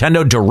their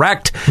Nintendo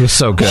Direct. It was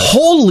so good.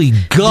 Holy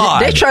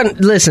God. They're trying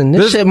to listen.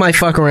 This shit might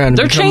fuck around.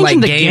 They're become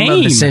changing like the game of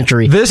the game.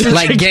 century. This is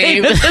like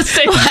game.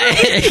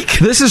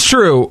 This is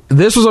true.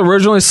 This was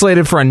originally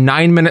slated for a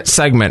 9-minute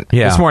segment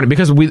this morning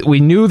because we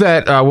knew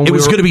that when it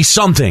was going to be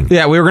something.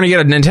 Yeah, we were going to get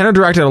a Nintendo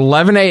Direct at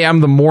 11 a.m.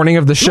 the morning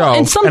of the show. Well,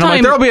 and I'm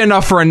like, there'll be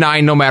enough for a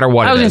 9 no matter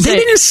what it is. They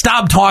didn't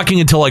stop talking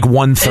until like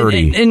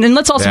 1:30. And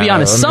let's also be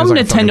honest, some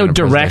Nintendo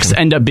Directs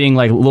end up being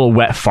like little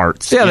wet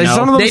farts. Yeah,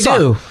 some of them they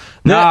do.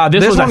 Nah,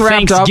 this was a one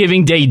wrapped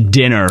Thanksgiving Day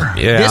dinner.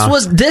 Yeah.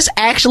 This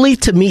actually,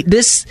 to me,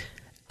 this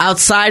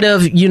outside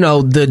of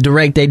the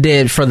Direct they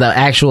did for the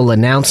actual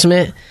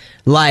announcement.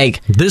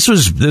 Like this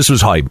was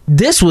hype.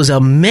 This was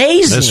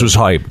amazing. This was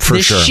hype for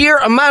the sure. The sheer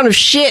amount of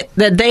shit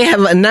that they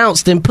have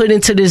announced and put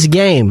into this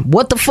game.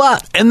 What the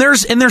fuck? And there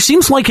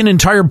seems like an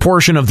entire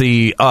portion of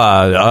the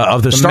start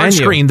menu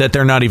screen that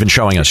they're not even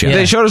showing us yet.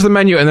 They showed us the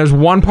menu, and there's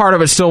one part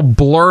of it still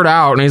blurred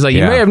out. And he's like,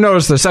 "You may have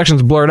noticed the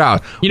section's blurred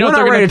out." We're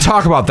not ready to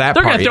talk about that.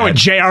 They're going to throw a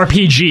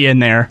JRPG in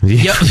there.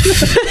 Yep.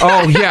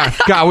 Oh yeah,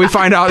 God, we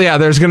find out. Yeah,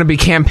 there's going to be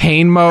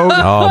campaign mode.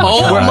 Oh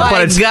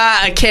my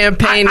God, a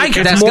campaign.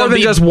 It's more than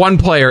just one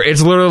player.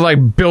 It's literally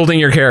like building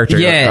your character.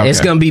 Yeah, it's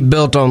going to be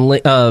built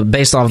on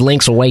based off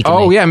Link's Awakening.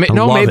 Oh yeah,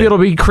 maybe it'll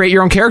be create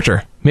your own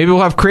character. Maybe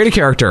we'll have create a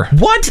character.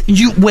 What?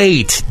 You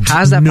wait.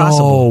 How's that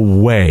possible?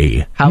 No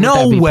way. How would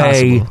that be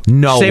possible?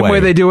 No way. Same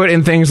way they do it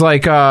in things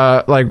like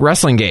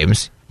wrestling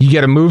games. You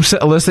get a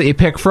moveset list that you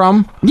pick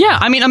from. Yeah,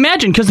 I mean,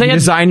 imagine because they had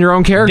design your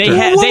own character. They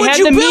had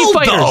the Mii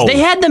fighters. Though? They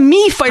had the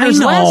Mii fighters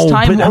last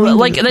time.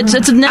 Like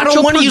it's a natural I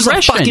don't want to use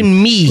a fucking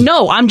Mii.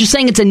 No, I'm just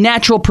saying it's a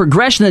natural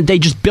progression that they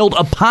just built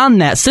upon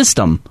that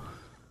system.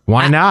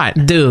 Why not,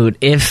 dude?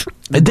 If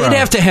they'd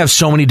have to have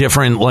so many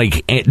different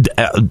they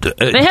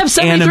have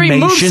 73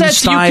 movesets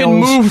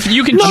styles.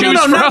 You can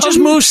choose from. Not just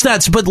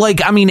movesets, but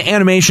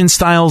animation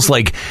styles,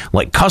 like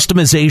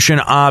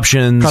customization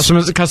options.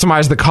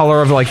 Customize the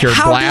color of like your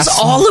how glass. Does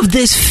all of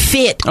this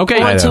fit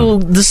onto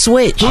the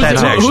Switch?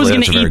 Who's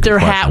going to eat their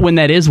hat when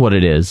that is what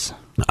it is?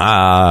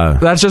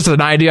 That's just an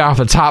idea off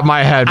the top of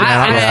my head. It's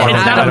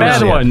not a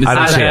bad one. I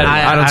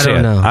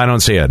don't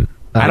see it.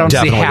 I don't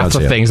see half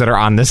the things that are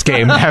on this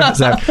game.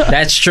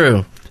 That's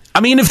true.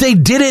 I mean, if they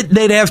did it,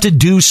 they'd have to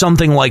do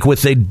something like what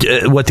they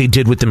did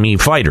with the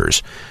Mii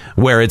fighters,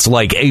 where it's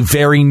like a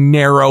very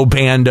narrow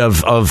band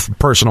of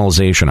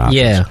personalization options.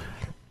 Yeah.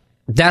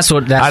 That's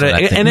what I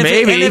think. And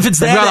if it's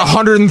they've got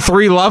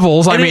 103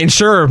 levels,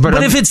 sure.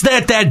 But if it's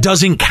that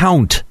doesn't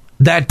count.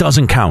 That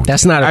doesn't count.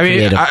 That's not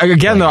creative.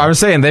 Though, I was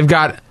saying they've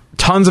got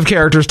tons of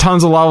characters,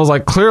 tons of levels.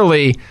 Like,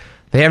 clearly,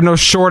 they have no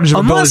shortage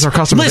of abilities or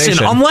customization.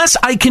 Listen, unless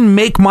I can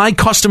make my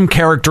custom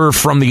character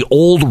from the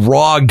old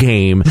Raw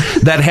game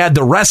that had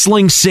the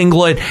wrestling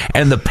singlet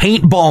and the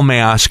paintball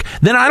mask,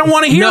 then I don't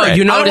want to hear it.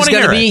 You know what it's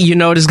going to be? You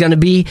know what it's going to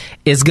be?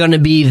 It's going to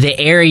be the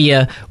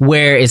area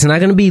where it's not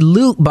going to be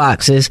loot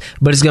boxes,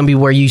 but it's going to be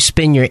where you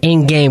spend your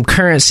in-game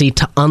currency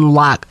to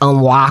unlock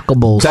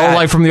unlockables.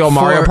 Like from the old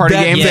Mario Party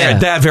game? Yeah.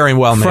 That very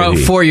well may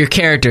be. For your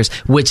characters,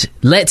 which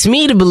lets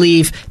me to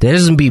believe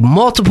there's going to be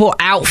multiple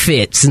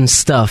outfits and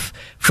stuff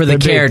for the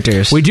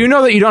characters. We do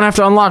know that you don't have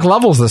to unlock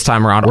levels this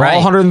time around. Right.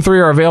 All 103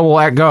 are available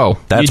at Go.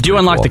 You do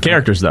unlock the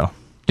characters, though.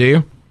 Do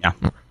you? Yeah.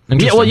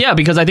 Yeah,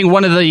 because I think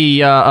one of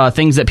the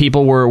things that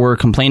people were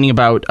complaining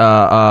about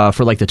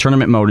for like the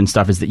tournament mode and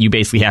stuff is that you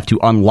basically have to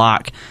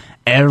unlock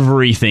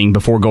everything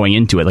before going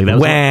into it. Like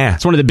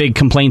that's one of the big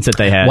complaints that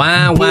they had.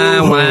 Wow.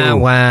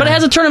 But it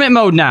has a tournament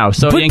mode now,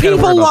 so but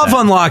people love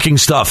unlocking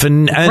stuff,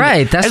 and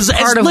right. That's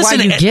part of why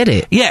you get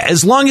it. Yeah,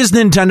 as long as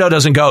Nintendo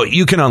doesn't go,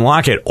 you can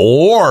unlock it,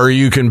 or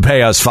you can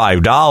pay us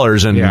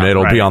 $5 and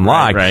it'll be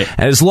unlocked. Right.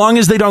 As long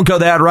as they don't go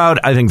that route,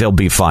 I think they'll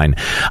be fine.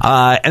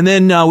 And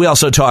then we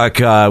also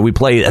we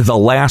play The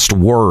Last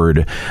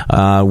Word.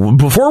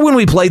 Before, when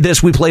we played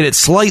this, we played it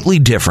slightly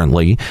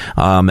differently.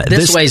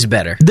 This way's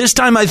better. This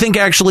time, I think,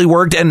 actually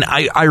worked, and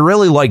I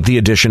really liked the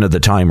addition of the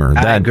timer.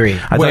 I agree.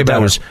 I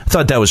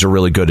thought that was a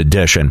really good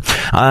addition.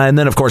 And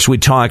then, of course, we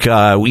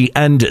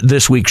end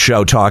this week's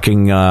show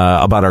talking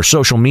about our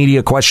social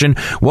media question.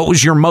 What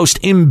was your most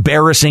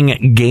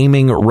embarrassing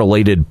gaming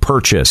related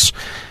purchase?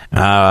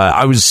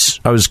 I was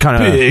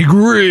kind of big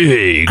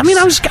rigs. I mean,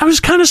 I was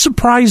kind of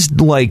surprised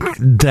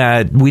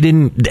that we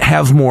didn't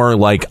have more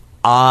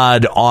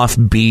odd,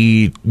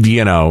 offbeat,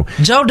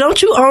 Joe, don't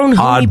you own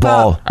Hoonie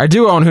Pop? I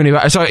do own Hoonie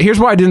Pop. So here's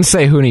why I didn't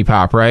say Hoonie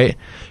Pop, right?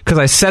 Because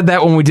I said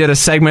that when we did a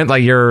segment,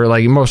 your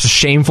most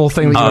shameful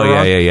thing that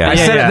you did. Yeah. I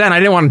said it then. I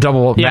didn't want to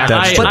double back.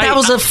 But that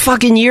was a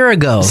fucking year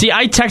ago. See,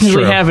 I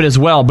technically have it as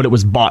well, but it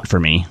was bought for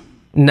me.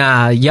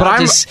 Nah, y'all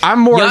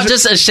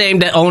just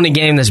ashamed to own a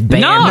game that's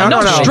banned.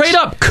 No, straight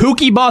up,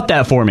 Kooky bought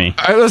that for me.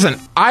 Listen,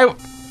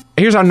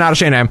 here's how not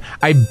ashamed I am.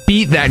 I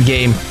beat that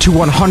game to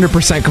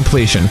 100%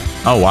 completion.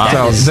 Oh,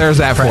 wow. So there's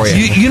that for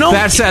you.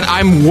 That said,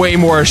 I'm way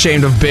more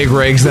ashamed of big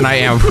rigs than I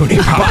am of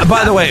Hoonie Pop.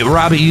 By the way,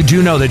 Robbie, you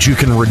do know that you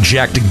can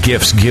reject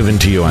gifts given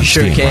to you on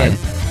Steam, can. right?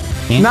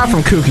 Not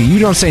from Kooky. You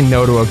don't say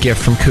no to a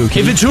gift from Kooky.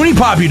 If it's Hoonie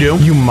Pop, you do.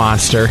 You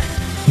monster.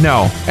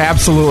 No,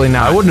 absolutely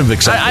not. I wouldn't have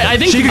accepted it. I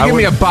think she could give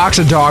me a box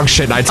of dog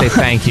shit and I'd say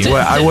thank you.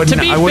 I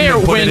wouldn't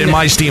have put it in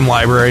my Steam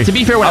library. To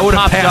be fair, when I would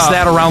have passed up,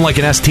 that around like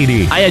an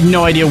STD. I had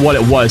no idea what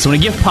it was. So when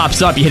a gift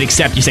pops up, you hit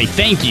accept, you say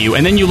thank you,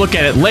 and then you look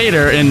at it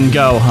later and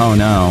go, oh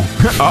no.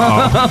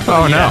 Uh-oh.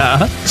 Oh no.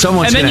 Yeah.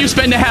 Someone's and then you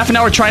spend a half an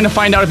hour trying to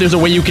find out if there's a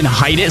way you can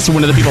hide it so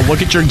when other people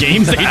look at your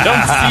games, they don't see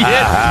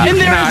it. And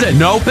there isn't.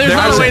 Nope. There's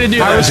not a way to do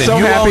that. I was so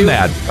You happy. own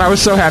that. I was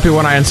so happy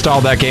when I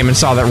installed that game and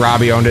saw that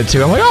Robbie owned it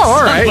too. I'm like, oh,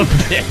 all right.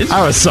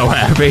 I was so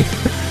happy.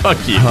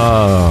 Fuck you.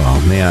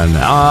 Oh, man.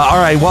 All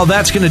right, well,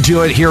 that's going to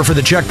do it here for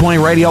the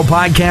Checkpoint Radio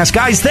podcast.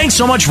 Guys, thanks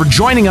so much for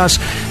joining us.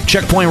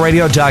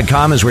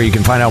 CheckpointRadio.com is where you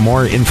can find out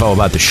more info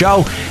about the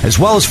show, as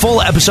well as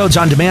full episodes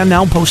on demand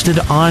now posted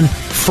on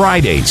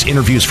Fridays,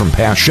 interviews from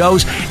past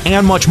shows,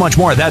 and much, much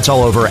more. That's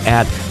all over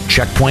at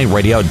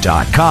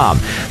checkpointradio.com.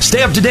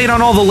 Stay up to date on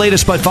all the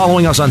latest by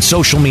following us on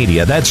social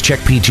media. That's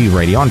CheckPG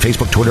Radio on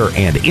Facebook, Twitter,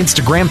 and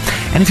Instagram.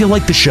 And if you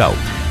like the show,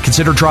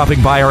 consider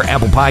dropping by our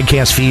Apple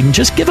Podcast feed and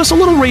just give us a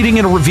little rating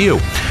and a review.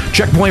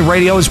 Checkpoint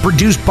Radio is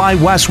produced by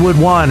Westwood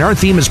One. Our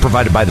theme is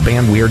provided by the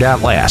band Weird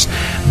At Last.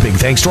 Big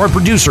thanks to our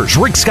producers,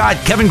 Rick Scott,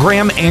 Kevin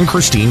Graham, and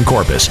Christine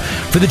Corpus.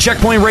 For the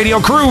Checkpoint Radio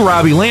crew,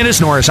 Robbie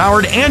Landis, Norris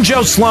Howard, and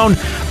Joe Sloan,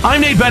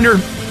 I'm Nate Bender.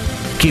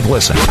 Keep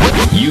listening.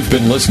 You've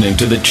been listening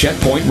to the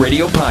Checkpoint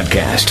Radio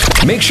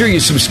podcast. Make sure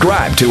you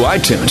subscribe to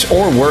iTunes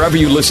or wherever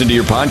you listen to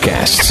your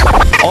podcasts.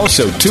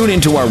 Also, tune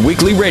into our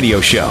weekly radio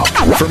show.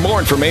 For more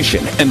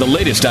information and the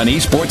latest on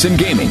esports and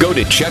gaming, go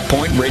to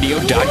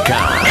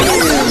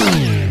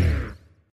checkpointradio.com.